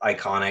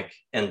iconic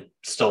and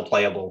still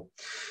playable.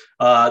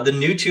 The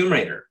new Tomb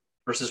Raider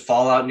versus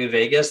Fallout New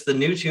Vegas. The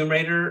new Tomb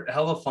Raider,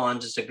 hella fun,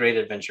 just a great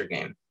adventure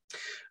game.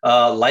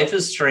 Life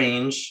is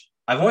Strange.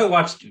 I've only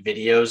watched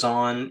videos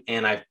on,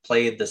 and I've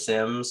played The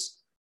Sims.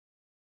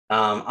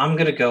 I'm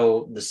going to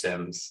go The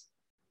Sims.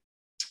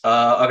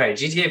 Okay,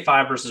 GTA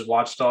 5 versus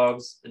Watch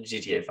Dogs.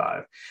 GTA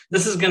 5.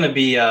 This is going to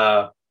be,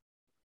 I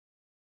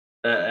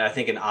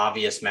think, an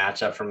obvious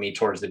matchup for me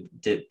towards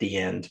the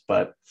end.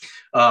 But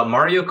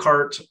Mario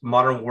Kart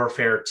Modern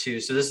Warfare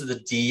 2. So this is the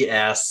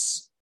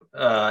DS.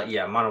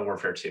 Modern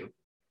Warfare 2.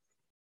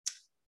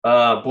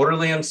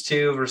 Borderlands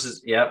 2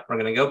 versus, we're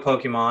going to go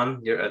Pokemon.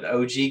 You're an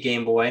OG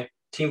Game Boy.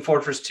 Team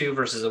Fortress 2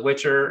 versus The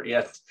Witcher.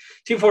 Yeah,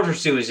 Team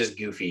Fortress 2 is just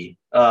goofy.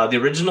 The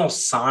original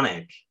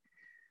Sonic.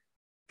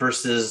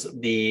 versus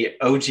the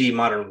OG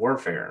Modern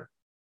Warfare.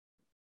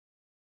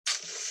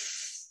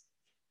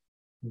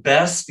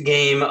 Best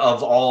game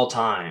of all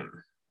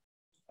time.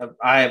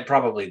 I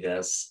probably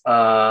this.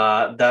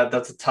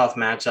 That's a tough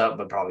matchup,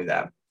 but probably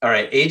that. All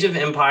right, Age of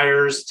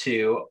Empires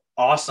 2,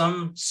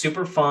 awesome,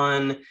 super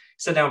fun.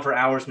 Sit down for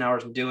hours and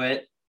hours and do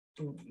it.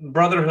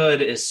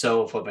 Brotherhood is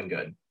so flipping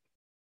good.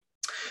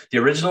 The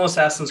original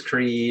Assassin's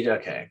Creed,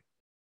 okay,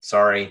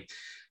 sorry.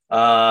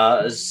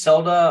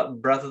 Zelda,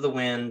 Breath of the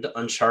Wind,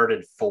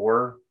 Uncharted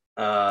 4,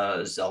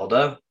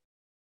 Zelda.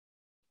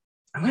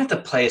 I'm gonna have to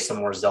play some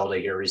more Zelda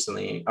here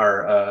recently.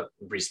 I'm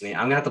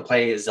gonna have to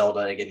play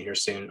Zelda again here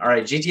soon. All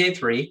right, GTA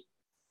 3.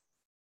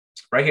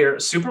 Right here,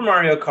 Super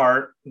Mario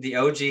Kart, the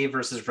OG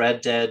versus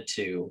Red Dead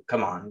 2.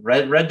 Come on,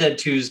 Red Dead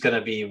 2 is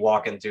gonna be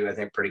walking through, I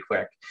think, pretty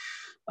quick.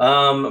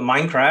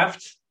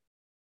 Minecraft.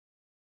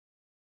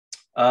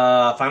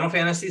 Final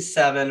Fantasy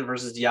 7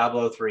 versus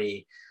Diablo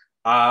 3.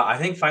 I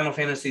think Final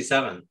Fantasy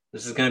 7.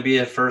 This is gonna be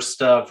a first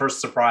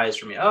surprise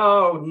for me.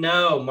 Oh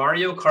no,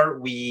 Mario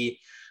Kart Wii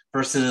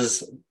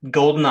versus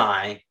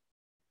GoldenEye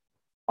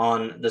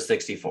on the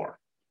 64.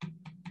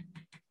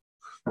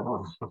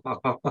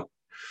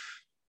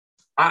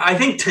 I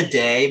think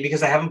today,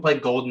 because I haven't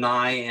played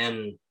GoldenEye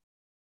in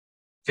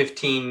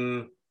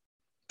 15,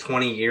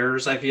 20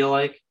 years, I feel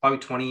like, probably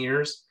 20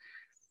 years.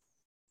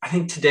 I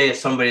think today if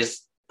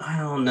somebody's, I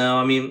don't know,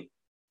 I mean,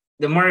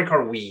 the Mario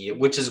Kart Wii,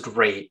 which is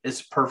great.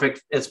 It's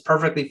perfect. It's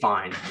perfectly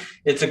fine.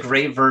 It's a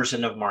great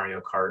version of Mario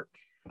Kart.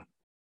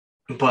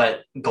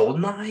 But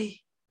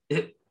GoldenEye,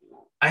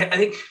 I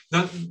think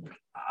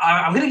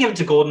I'm going to give it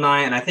to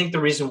GoldenEye, and I think the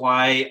reason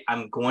why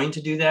I'm going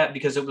to do that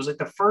because it was like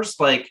the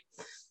first like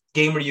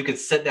game where you could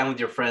sit down with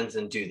your friends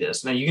and do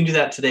this. Now you can do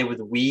that today with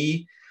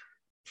Wii,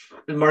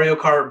 Mario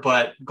Kart,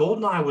 but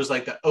GoldenEye was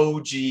like the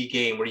OG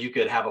game where you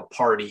could have a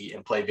party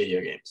and play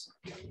video games.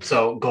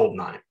 So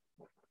GoldenEye.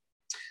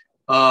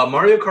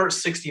 Mario Kart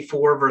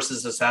 64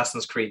 versus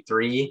Assassin's Creed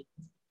 3.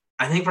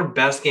 I think for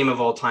best game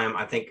of all time,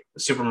 I think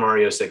Super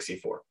Mario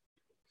 64.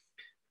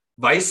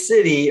 Vice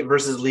City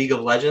versus League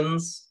of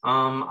Legends.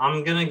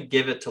 I'm going to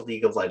give it to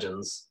League of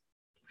Legends.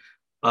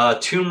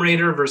 Tomb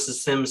Raider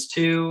versus Sims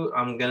 2.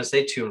 I'm going to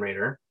say Tomb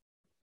Raider.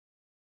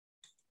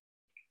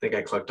 I think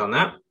I clicked on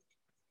that.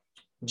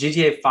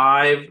 GTA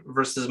 5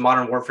 versus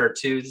Modern Warfare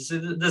 2.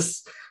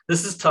 This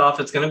is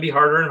tough. It's going to be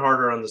harder and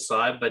harder on the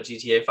side, but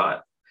GTA 5.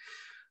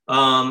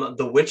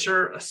 The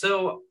Witcher.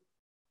 So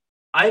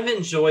I've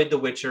enjoyed The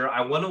Witcher.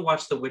 I want to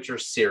watch The Witcher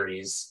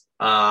series.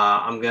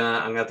 I'm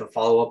gonna have to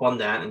follow up on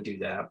that and do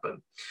that. But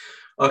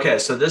okay,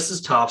 so this is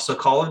tough. So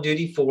Call of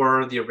Duty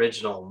 4, the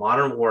original,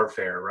 Modern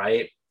Warfare,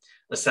 right?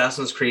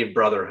 Assassin's Creed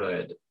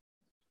Brotherhood.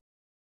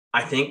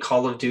 I think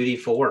Call of Duty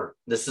 4.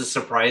 This is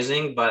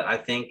surprising, but I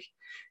think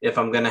if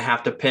I'm gonna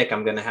have to pick,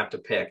 I'm gonna have to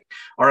pick.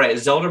 All right,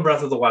 Zelda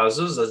Breath of the Wild. This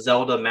is a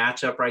Zelda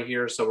matchup right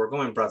here, so we're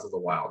going Breath of the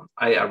Wild.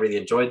 I really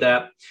enjoyed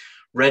that.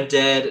 Red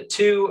Dead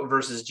 2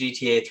 versus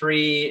GTA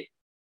 3.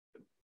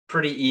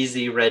 Pretty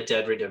easy Red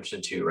Dead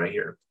Redemption 2 right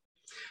here.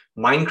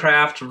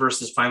 Minecraft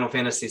versus Final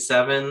Fantasy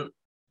 7.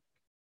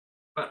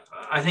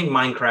 I think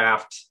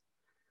Minecraft,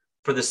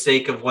 for the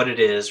sake of what it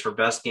is, for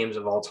best games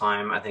of all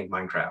time, I think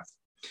Minecraft.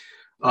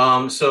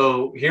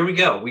 So here we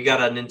go. We got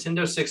a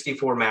Nintendo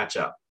 64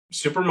 matchup.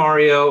 Super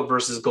Mario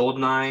versus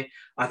GoldenEye.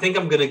 I think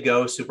I'm going to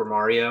go Super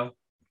Mario.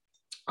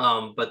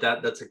 But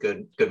that's a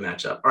good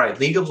matchup. All right,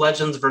 League of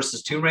Legends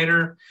versus Tomb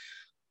Raider.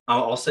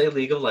 I'll say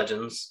League of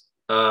Legends.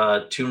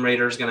 Tomb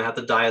Raider is going to have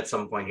to die at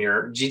some point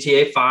here.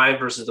 GTA 5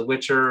 versus The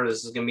Witcher.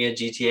 This is going to be a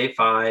GTA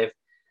 5.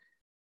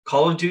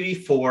 Call of Duty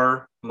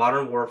 4,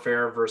 Modern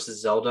Warfare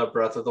versus Zelda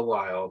Breath of the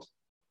Wild.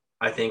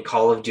 I think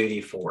Call of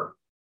Duty 4.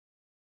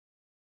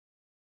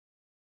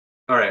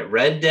 All right,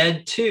 Red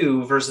Dead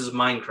 2 versus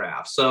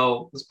Minecraft.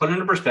 So let's put it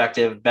into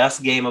perspective.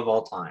 Best game of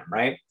all time,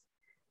 right?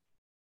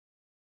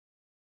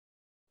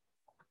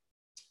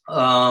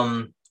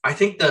 I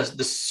think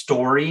the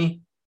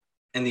story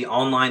and the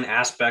online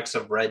aspects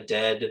of Red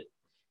Dead,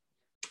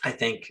 I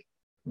think,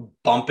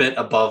 bump it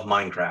above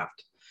Minecraft.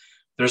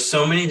 There's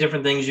so many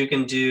different things you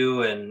can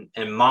do and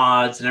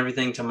mods and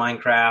everything to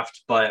Minecraft,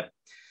 but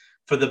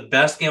for the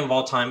best game of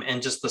all time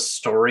and just the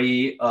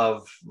story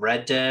of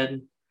Red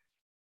Dead,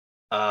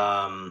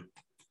 I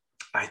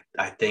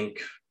think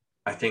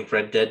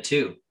Red Dead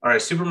 2. All right,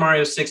 Super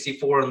Mario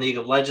 64 and League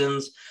of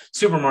Legends.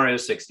 Super Mario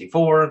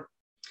 64.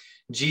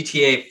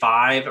 GTA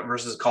 5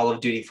 versus Call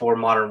of Duty 4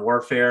 Modern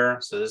Warfare.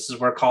 So this is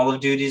where Call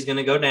of Duty is going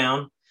to go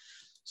down.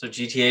 So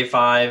GTA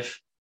 5.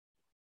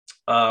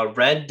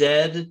 Red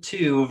Dead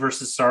 2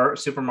 versus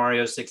Super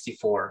Mario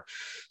 64.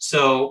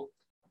 So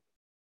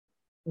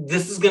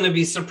this is going to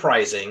be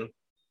surprising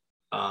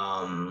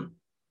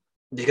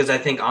because I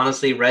think,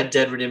 honestly, Red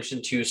Dead Redemption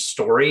 2's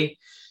story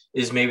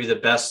is maybe the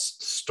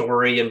best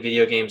story in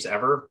video games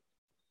ever.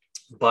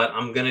 But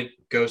I'm going to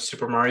go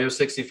Super Mario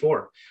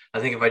 64. I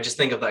think if I just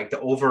think of like the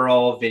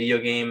overall video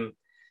game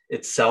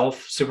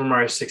itself, Super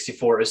Mario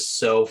 64 is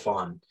so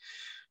fun.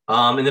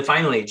 And then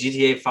finally,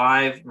 GTA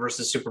 5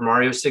 versus Super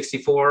Mario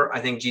 64. I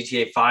think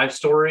GTA 5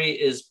 story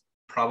is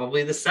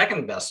probably the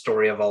second best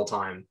story of all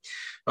time.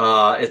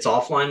 It's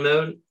offline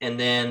mode, and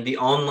then the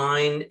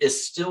online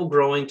is still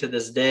growing to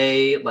this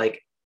day,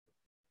 like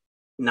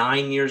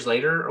 9 years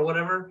later or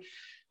whatever.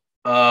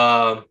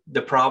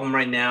 The problem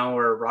right now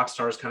where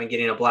Rockstar is kind of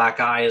getting a black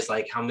eye is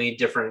like, how many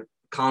different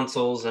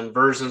consoles and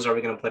versions are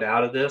we going to put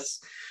out of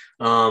this?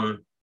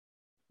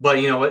 But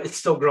you know what? It's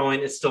still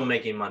growing. It's still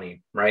making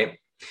money, right?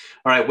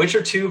 All right,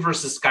 Witcher 2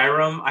 versus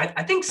Skyrim.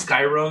 I think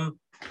Skyrim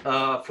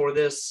for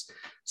this.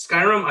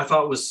 Skyrim I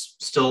thought was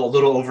still a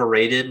little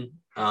overrated,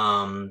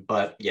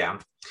 but yeah.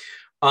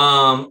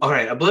 All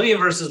right, Oblivion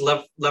versus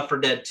Left 4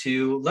 Dead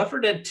 2. Left 4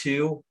 Dead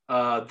 2,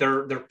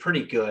 they're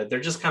pretty good. They're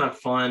just kind of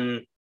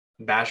fun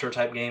basher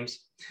type games.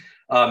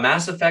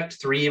 Mass Effect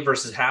 3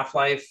 versus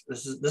Half-Life.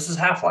 This is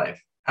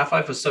Half-Life.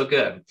 Half-Life was so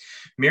good.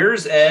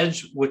 Mirror's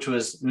Edge, which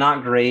was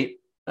not great.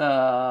 8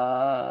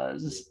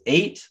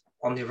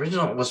 on the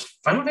original. Was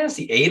Final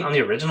Fantasy 8 on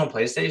the original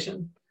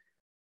PlayStation?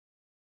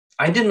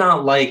 I did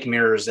not like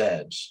Mirror's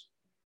Edge.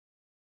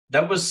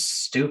 That was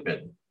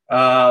stupid.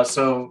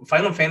 So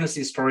Final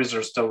Fantasy stories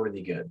are still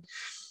really good.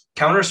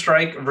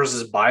 Counter-Strike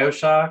versus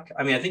BioShock.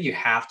 I mean, I think you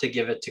have to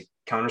give it to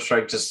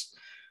Counter-Strike just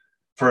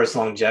for its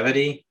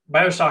longevity.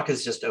 BioShock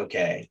is just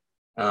okay.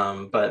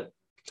 But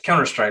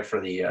Counter-Strike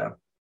for the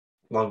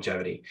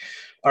longevity.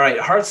 All right,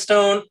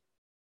 Hearthstone.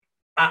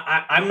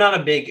 I'm not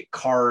a big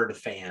card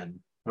fan,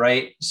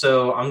 right?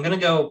 So I'm going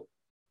to go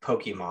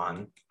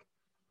Pokemon.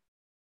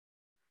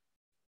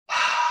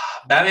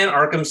 Batman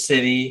Arkham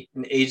City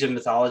and Age of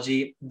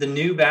Mythology. The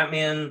new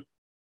Batman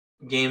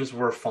games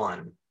were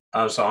fun.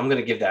 So I'm going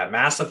to give that.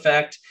 Mass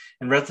Effect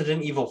and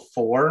Resident Evil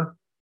 4.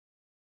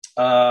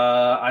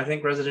 I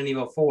think Resident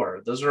Evil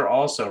 4. Those are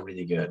also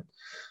really good.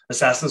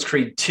 Assassin's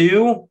Creed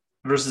 2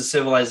 versus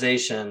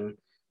Civilization.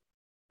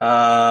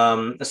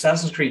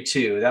 Assassin's Creed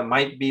 2. That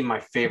might be my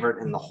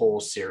favorite in the whole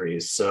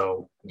series.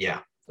 So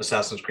yeah,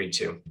 Assassin's Creed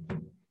 2.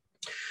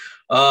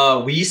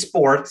 Wii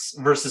Sports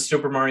versus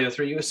Super Mario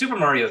 3. Super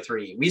Mario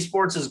 3. Wii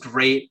Sports is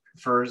great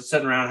for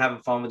sitting around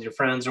having fun with your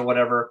friends or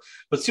whatever.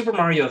 But Super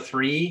Mario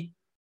 3,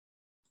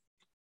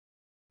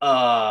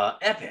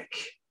 epic,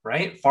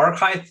 right?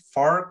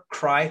 Far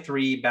Cry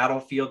 3,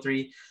 Battlefield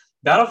 3.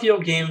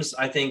 Battlefield games,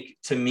 I think,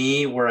 to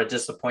me, were a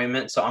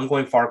disappointment. So I'm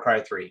going Far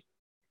Cry 3.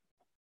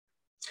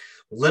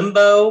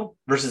 Limbo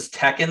versus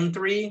Tekken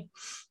 3.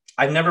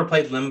 I've never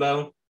played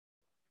Limbo.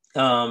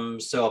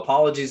 So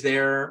apologies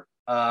there.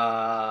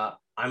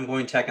 I'm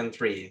going Tekken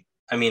 3.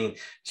 I mean,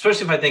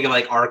 especially if I think of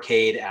like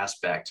arcade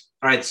aspect.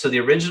 All right, so the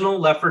original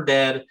Left 4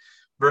 Dead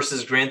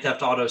versus Grand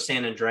Theft Auto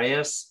San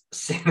Andreas.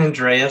 San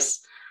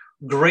Andreas,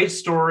 great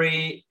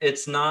story.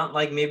 It's not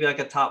like maybe like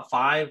a top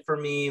 5 for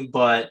me,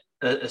 but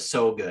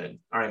so good.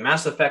 All right,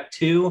 Mass Effect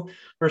 2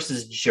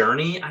 versus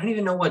Journey. I don't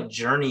even know what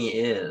Journey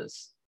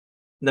is.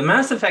 The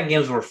Mass Effect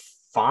games were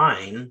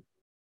fine.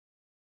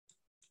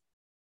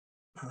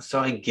 So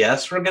I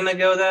guess we're going to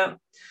go that.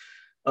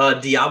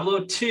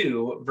 Diablo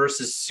 2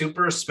 versus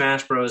Super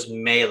Smash Bros.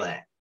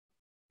 Melee.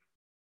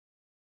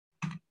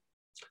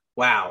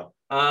 Wow.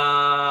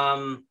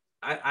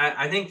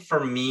 I think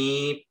for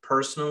me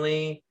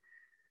personally,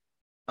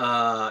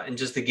 and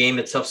just the game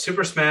itself,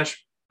 Super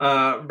Smash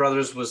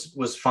Brothers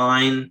was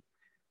fine.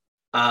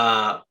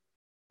 I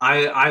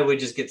would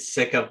just get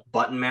sick of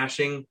button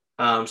mashing.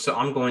 So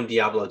I'm going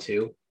Diablo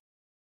 2.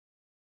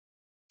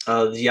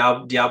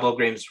 Diablo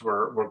games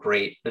were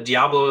great. The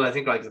Diablo, I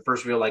think, like the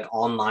first real like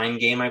online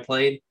game I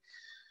played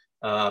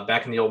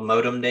back in the old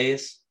modem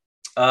days.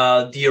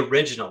 The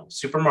original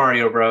Super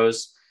Mario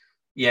Bros.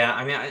 Yeah,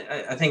 I mean,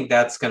 I think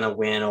that's gonna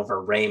win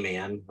over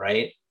Rayman,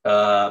 right?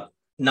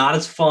 Not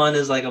as fun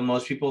as like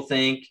most people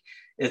think.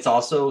 It's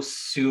also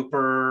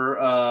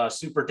super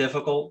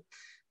difficult,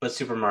 but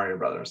Super Mario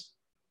Brothers.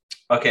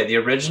 Okay, the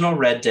original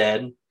Red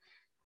Dead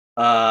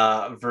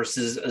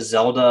versus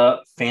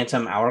Zelda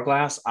Phantom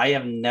Hourglass. I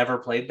have never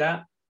played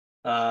that.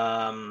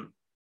 I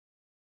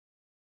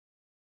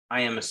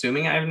am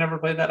assuming I've never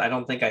played that. I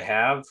don't think I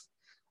have.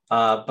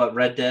 But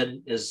Red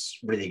Dead is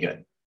really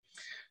good.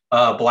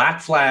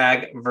 Black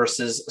Flag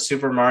versus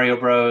Super Mario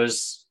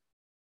Bros.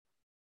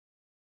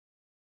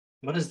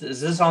 What is this?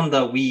 Is this on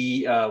the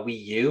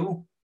Wii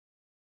U?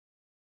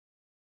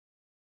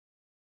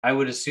 I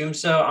would assume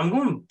so. I'm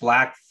going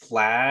Black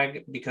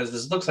Flag because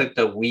this looks like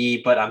the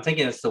Wii, but I'm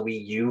thinking it's the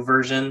Wii U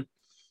version.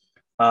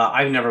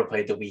 I've never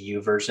played the Wii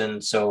U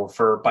version, so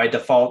by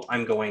default,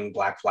 I'm going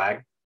Black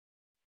Flag.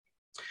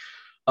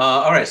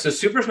 All right, so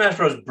Super Smash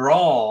Bros.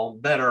 Brawl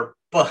better,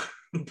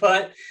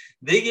 but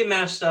they get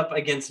matched up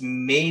against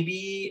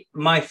maybe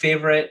my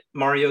favorite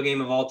Mario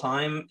game of all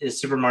time is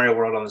Super Mario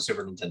World on the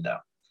Super Nintendo.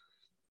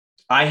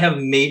 I have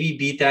maybe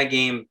beat that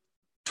game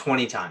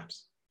 20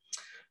 times.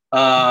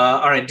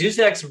 All right, Deus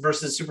Ex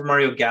versus Super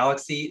Mario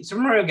Galaxy.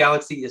 Super Mario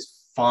Galaxy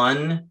is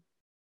fun.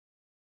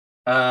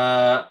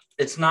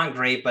 It's not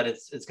great, but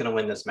it's going to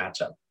win this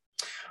matchup.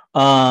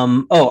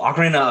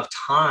 Ocarina of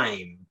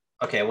Time.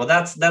 Okay, well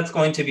that's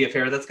going to be a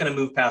fair. That's going to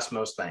move past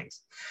most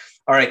things.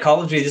 All right,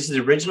 Call of Duty. This is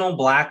the original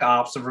Black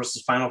Ops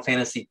versus Final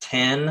Fantasy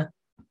X.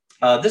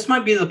 This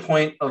might be the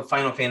point of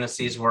Final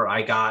Fantasies where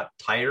I got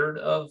tired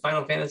of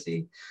Final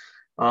Fantasy.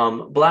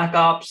 Black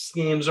Ops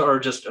games are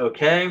just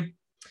okay.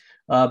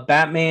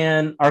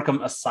 Batman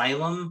Arkham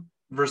Asylum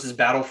versus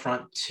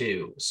Battlefront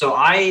 2. So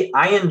I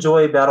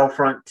enjoy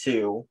Battlefront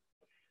 2.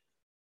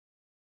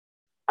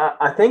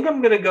 I think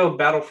I'm going to go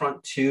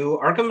Battlefront 2.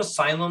 Arkham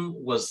Asylum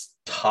was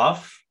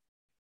tough.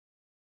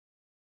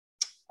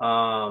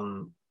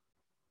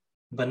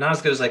 But not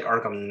as good as like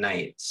Arkham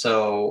Knight.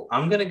 So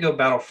I'm going to go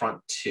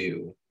Battlefront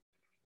 2.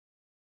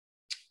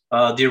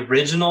 The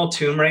original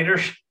Tomb Raider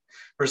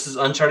versus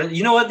Uncharted.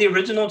 You know what? The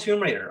original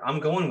Tomb Raider. I'm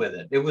going with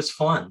it. It was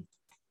fun.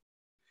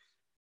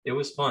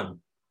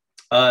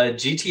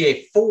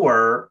 GTA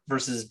 4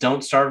 versus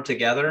Don't Starve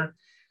Together.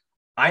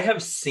 I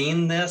have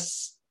seen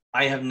this.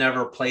 I have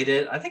never played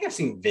it. I think I've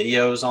seen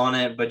videos on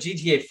it, but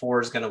GTA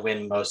 4 is going to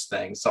win most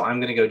things. So I'm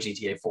going to go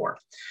GTA 4.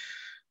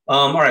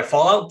 All right,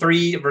 Fallout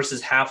 3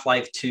 versus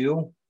Half-Life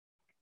 2.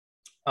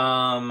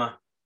 I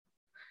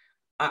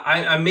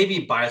may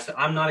be biased.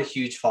 I'm not a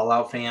huge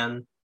Fallout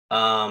fan.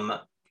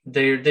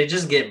 They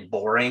just get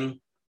boring.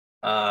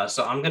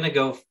 So I'm gonna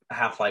go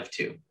Half-Life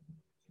 2.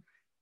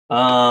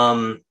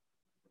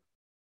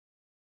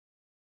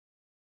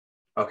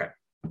 Okay.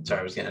 Sorry,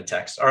 I was getting a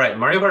text. All right,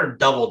 Mario Kart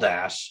Double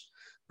Dash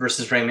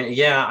versus Rayman.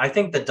 Yeah, I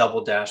think the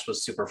Double Dash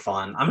was super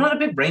fun. I'm not a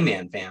big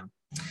Rayman fan.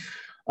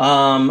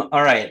 All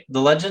right,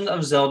 The Legend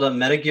of Zelda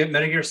Metal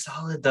Gear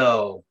Solid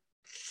though.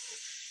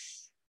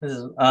 This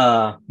is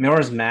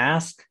Majora's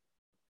Mask.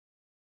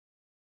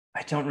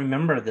 I don't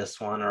remember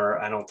this one, or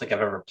I don't think I've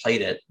ever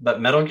played it.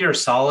 But Metal Gear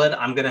Solid,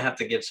 I'm gonna have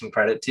to give some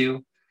credit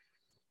to.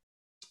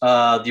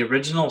 The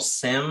original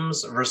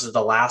Sims versus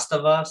The Last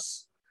of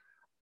Us.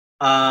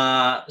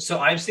 So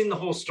I've seen the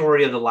whole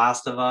story of The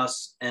Last of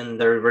Us and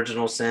their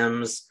original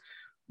Sims.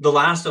 The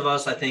Last of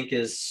Us, I think,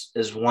 is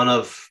one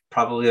of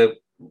probably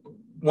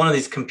one of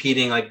these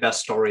competing like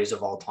best stories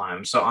of all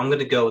time. So I'm going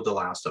to go with The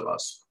Last of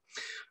Us.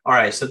 All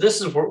right, so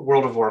this is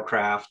World of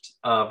Warcraft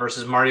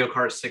versus Mario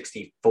Kart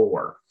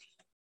 64.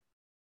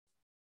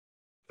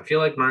 I feel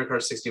like Mario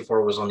Kart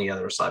 64 was on the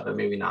other side, but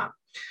maybe not.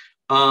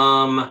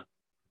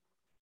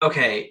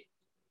 Okay.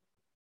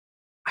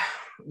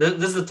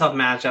 This is a tough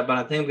matchup, but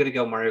I think I'm going to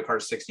go Mario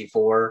Kart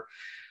 64.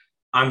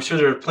 I'm sure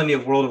there are plenty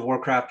of World of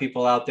Warcraft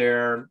people out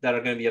there that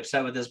are going to be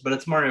upset with this, but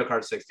it's Mario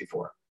Kart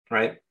 64,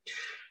 right?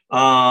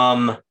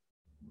 Windwalker.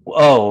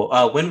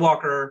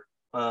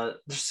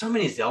 There's so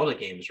many Zelda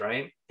games,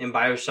 right? In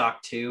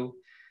BioShock 2.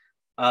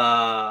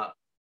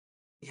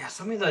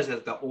 Some of those,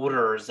 the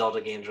older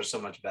Zelda games are so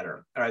much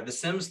better. All right, The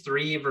Sims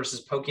 3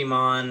 versus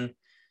Pokemon.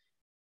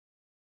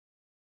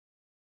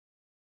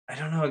 I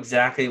don't know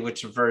exactly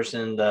which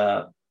version,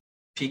 the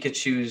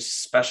Pikachu's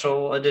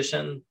Special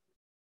Edition.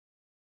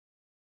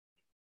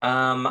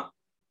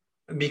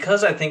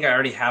 Because I think I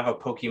already have a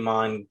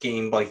Pokemon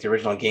game, like the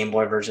original Game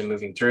Boy version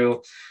moving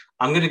through,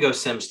 I'm going to go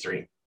Sims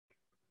 3.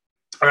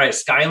 All right,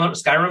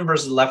 Skyrim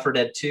versus Left 4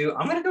 Dead 2.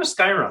 I'm going to go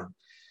Skyrim.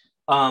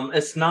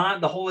 It's not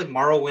the whole like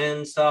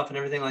Morrowind stuff and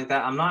everything like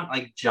that. I'm not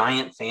like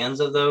giant fans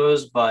of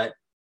those, but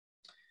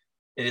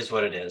it is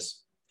what it is.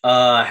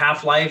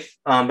 Half-Life.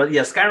 But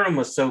yeah, Skyrim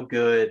was so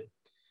good.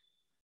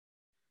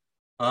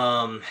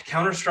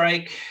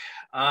 Counter-Strike.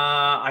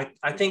 I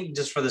think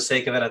just for the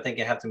sake of it, I think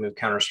I have to move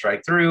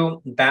Counter-Strike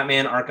through.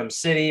 Batman Arkham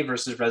City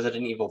versus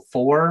Resident Evil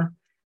 4.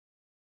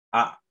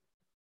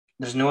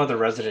 There's no other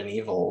Resident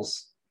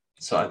Evils.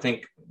 So I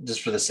think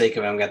just for the sake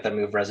of it, I'm going to have to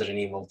move Resident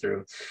Evil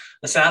through.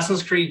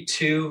 Assassin's Creed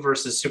 2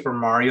 versus Super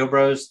Mario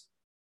Bros.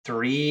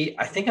 3.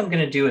 I think I'm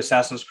going to do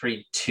Assassin's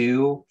Creed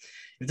 2.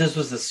 If this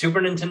was the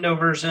Super Nintendo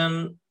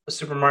version of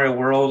Super Mario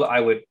World,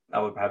 I would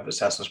have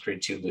Assassin's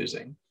Creed 2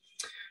 losing.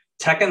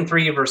 Tekken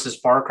 3 versus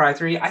Far Cry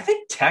 3. I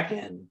think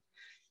Tekken,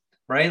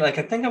 right? Like,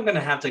 I think I'm going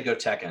to have to go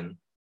Tekken.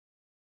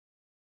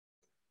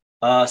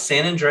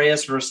 San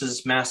Andreas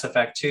versus Mass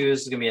Effect 2.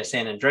 This is going to be a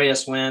San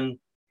Andreas win.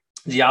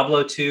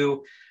 Diablo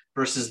 2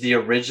 versus the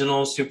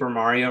original Super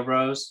Mario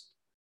Bros.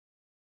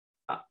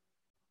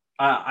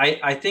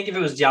 I think if it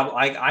was Diablo,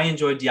 I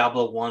enjoyed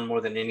Diablo 1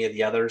 more than any of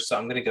the others, so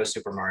I'm going to go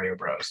Super Mario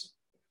Bros.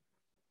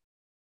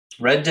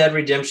 Red Dead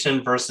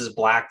Redemption versus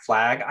Black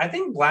Flag. I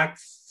think Black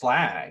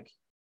Flag.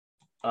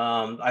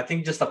 I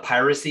think just the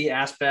piracy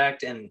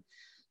aspect and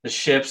the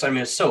ships, I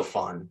mean, it's so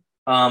fun.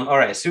 All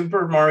right,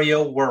 Super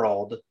Mario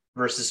World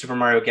versus Super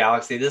Mario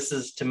Galaxy. This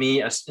is, to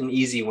me, an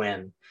easy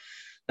win.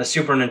 The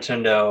Super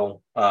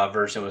Nintendo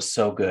version was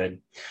so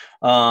good.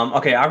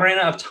 Okay,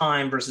 Ocarina of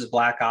Time versus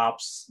Black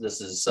Ops. This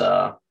is,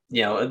 the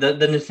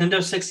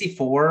Nintendo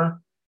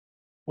 64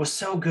 was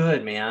so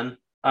good, man.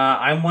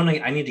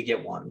 I need to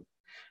get one.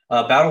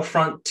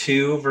 Battlefront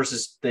 2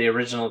 versus the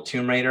original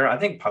Tomb Raider. I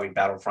think probably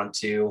Battlefront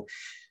 2.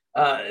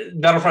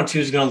 Battlefront 2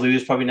 is going to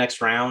lose probably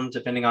next round,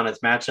 depending on its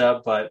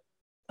matchup. But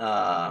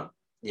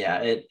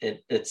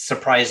it's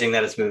surprising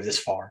that it's moved this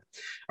far.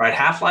 All right,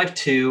 Half-Life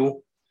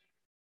 2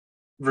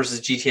 versus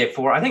GTA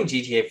 4. I think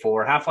GTA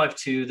 4, Half-Life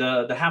 2,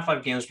 the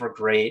Half-Life games were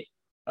great.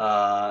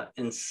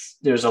 And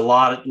there's a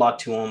lot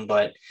to them,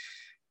 but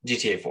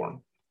GTA 4.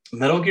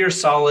 Metal Gear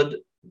Solid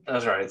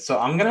That's right. So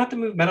I'm gonna have to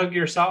move Metal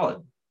Gear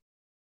Solid.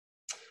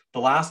 The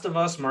Last of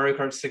Us, Mario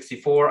Kart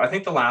 64. I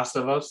think The Last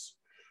of Us.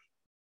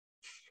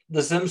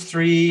 The Sims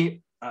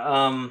 3.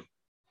 Not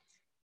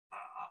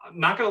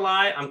gonna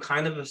lie, I'm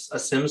kind of a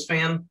Sims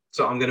fan,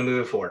 so I'm gonna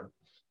move it forward.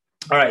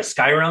 All right,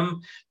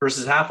 Skyrim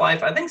versus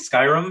Half-Life. I think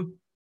Skyrim.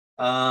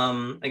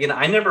 Again,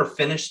 I never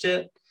finished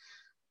it,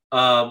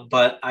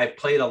 but I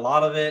played a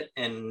lot of it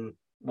and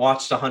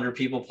watched 100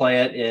 people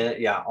play it.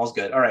 Yeah, all's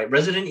good. All right,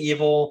 Resident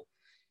Evil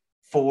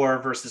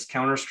 4 versus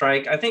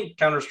Counter-Strike. I think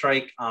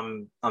Counter-Strike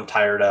I'm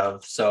tired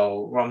of,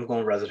 so I'm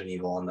going Resident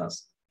Evil on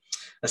this.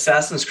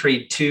 Assassin's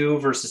Creed 2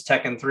 versus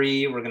Tekken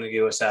 3. We're going to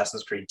go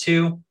Assassin's Creed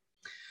 2.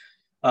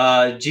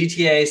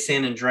 GTA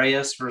San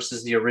Andreas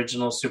versus the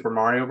original Super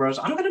Mario Bros.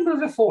 I'm going to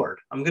move it forward.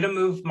 I'm going to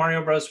move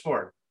Mario Bros.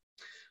 Forward.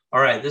 All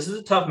right, this is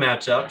a tough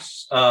matchup.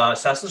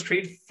 Assassin's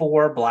Creed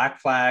 4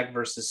 Black Flag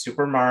versus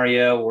Super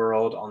Mario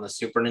World on the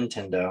Super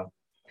Nintendo.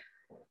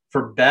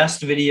 For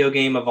best video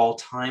game of all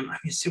time, I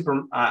mean,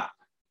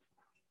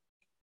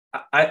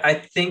 I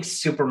think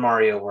Super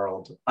Mario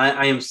World.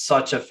 I am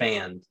such a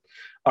fan.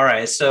 All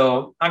right,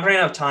 so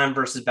Ocarina of Time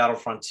versus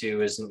Battlefront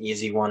 2 is an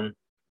easy one.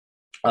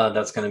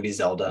 That's going to be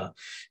Zelda.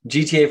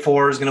 GTA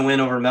 4 is going to win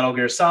over Metal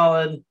Gear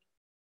Solid.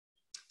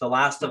 The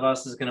Last of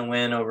Us is going to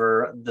win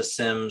over The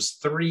Sims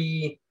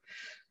 3.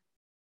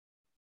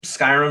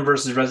 Skyrim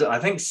versus Resident. I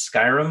think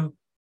Skyrim.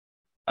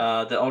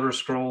 The Elder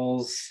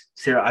Scrolls.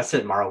 I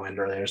said Morrowind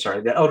earlier.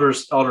 Sorry, the Elder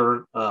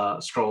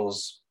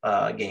Scrolls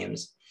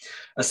games.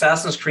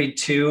 Assassin's Creed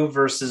 2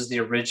 versus the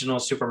original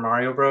Super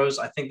Mario Bros.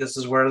 I think this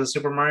is where the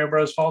Super Mario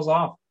Bros. Falls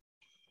off.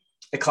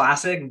 A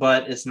classic,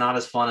 but it's not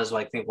as fun as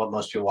I think what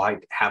most people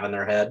have in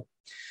their head.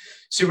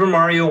 Super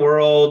Mario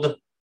World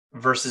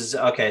versus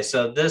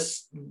so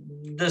this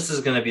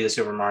is going to be the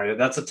Super Mario.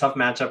 That's a tough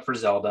matchup for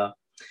Zelda.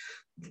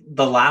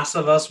 The Last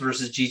of Us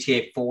versus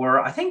GTA 4.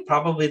 I think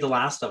probably The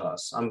Last of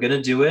Us. I'm going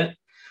to do it.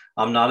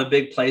 I'm not a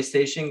big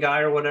PlayStation guy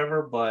or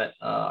whatever, but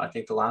I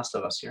think The Last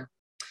of Us here.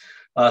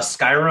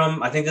 Skyrim.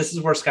 I think this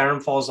is where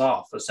Skyrim falls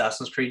off.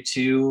 Assassin's Creed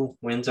 2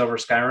 wins over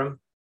Skyrim.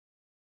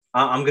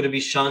 I'm going to be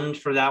shunned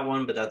for that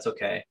one, but that's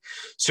okay.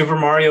 Super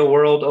Mario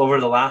World over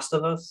The Last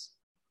of Us.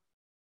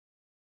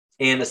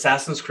 And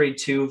Assassin's Creed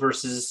 2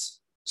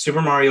 versus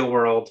Super Mario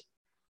World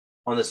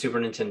on the Super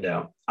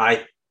Nintendo.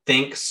 I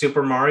think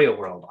Super Mario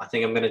World. I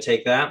think I'm going to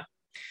take that.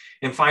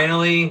 And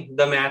finally,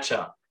 the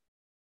matchup.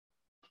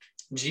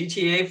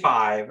 GTA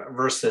 5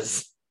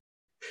 versus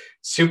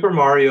Super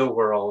Mario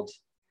World.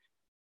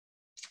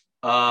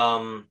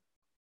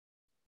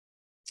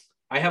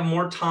 I have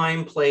more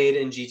time played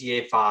in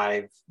GTA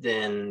 5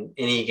 than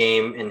any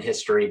game in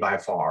history by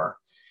far.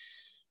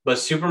 But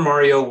Super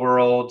Mario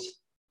World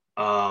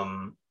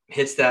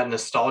hits that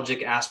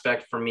nostalgic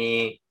aspect for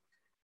me.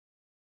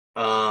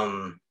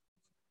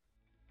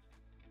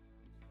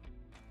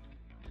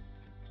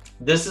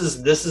 This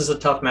is a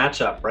tough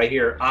matchup right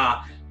here.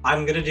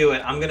 I'm going to do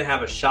it. I'm going to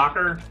have a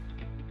shocker.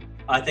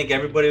 I think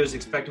everybody was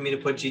expecting me to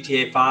put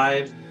GTA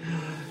 5.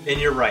 And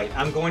you're right.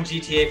 I'm going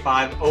GTA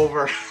 5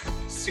 over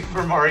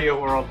Super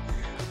Mario World.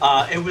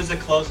 It was a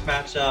close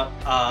matchup.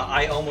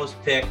 I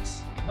almost picked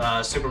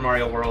Super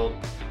Mario World.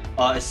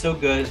 It's so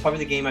good. It's probably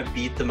the game I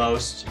beat the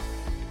most.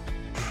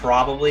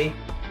 Probably.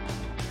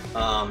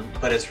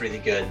 But it's really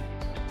good.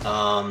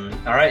 All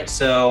right.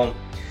 So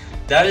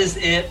that is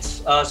it.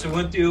 So we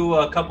went through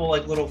a couple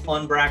little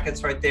fun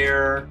brackets right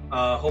there.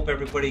 Hope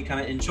everybody kind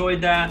of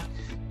enjoyed that.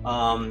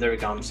 There we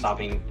go. I'm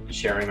stopping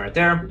sharing right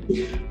there.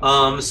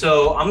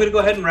 So I'm going to go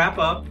ahead and wrap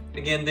up.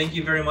 Again, thank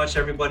you very much,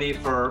 everybody,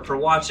 for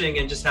watching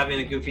and just having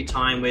a goofy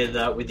time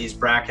with these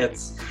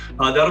brackets.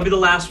 That'll be the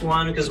last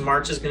one because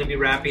March is going to be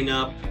wrapping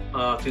up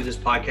through this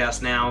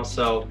podcast now.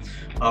 So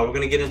we're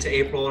going to get into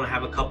April and I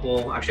have a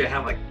couple. Actually, I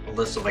have a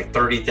list of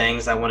 30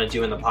 things I want to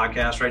do in the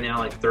podcast right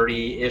now,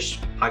 30-ish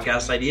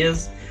podcast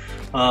ideas.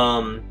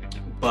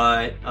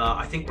 But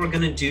I think we're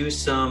going to do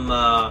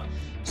some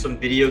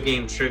video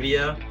game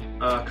trivia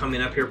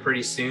coming up here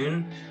pretty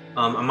soon.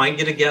 I might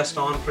get a guest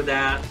on for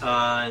that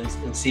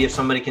and see if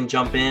somebody can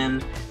jump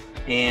in.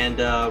 And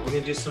we're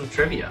going to do some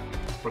trivia.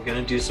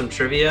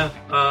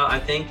 I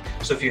think.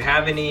 So if you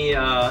have any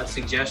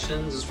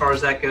suggestions as far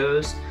as that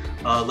goes,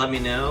 let me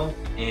know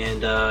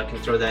and can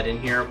throw that in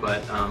here.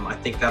 But I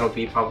think that'll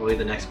be probably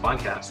the next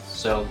podcast.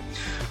 So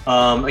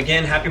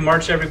again, happy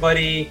March,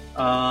 everybody.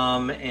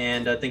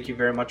 And thank you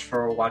very much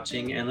for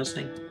watching and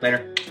listening.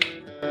 Later.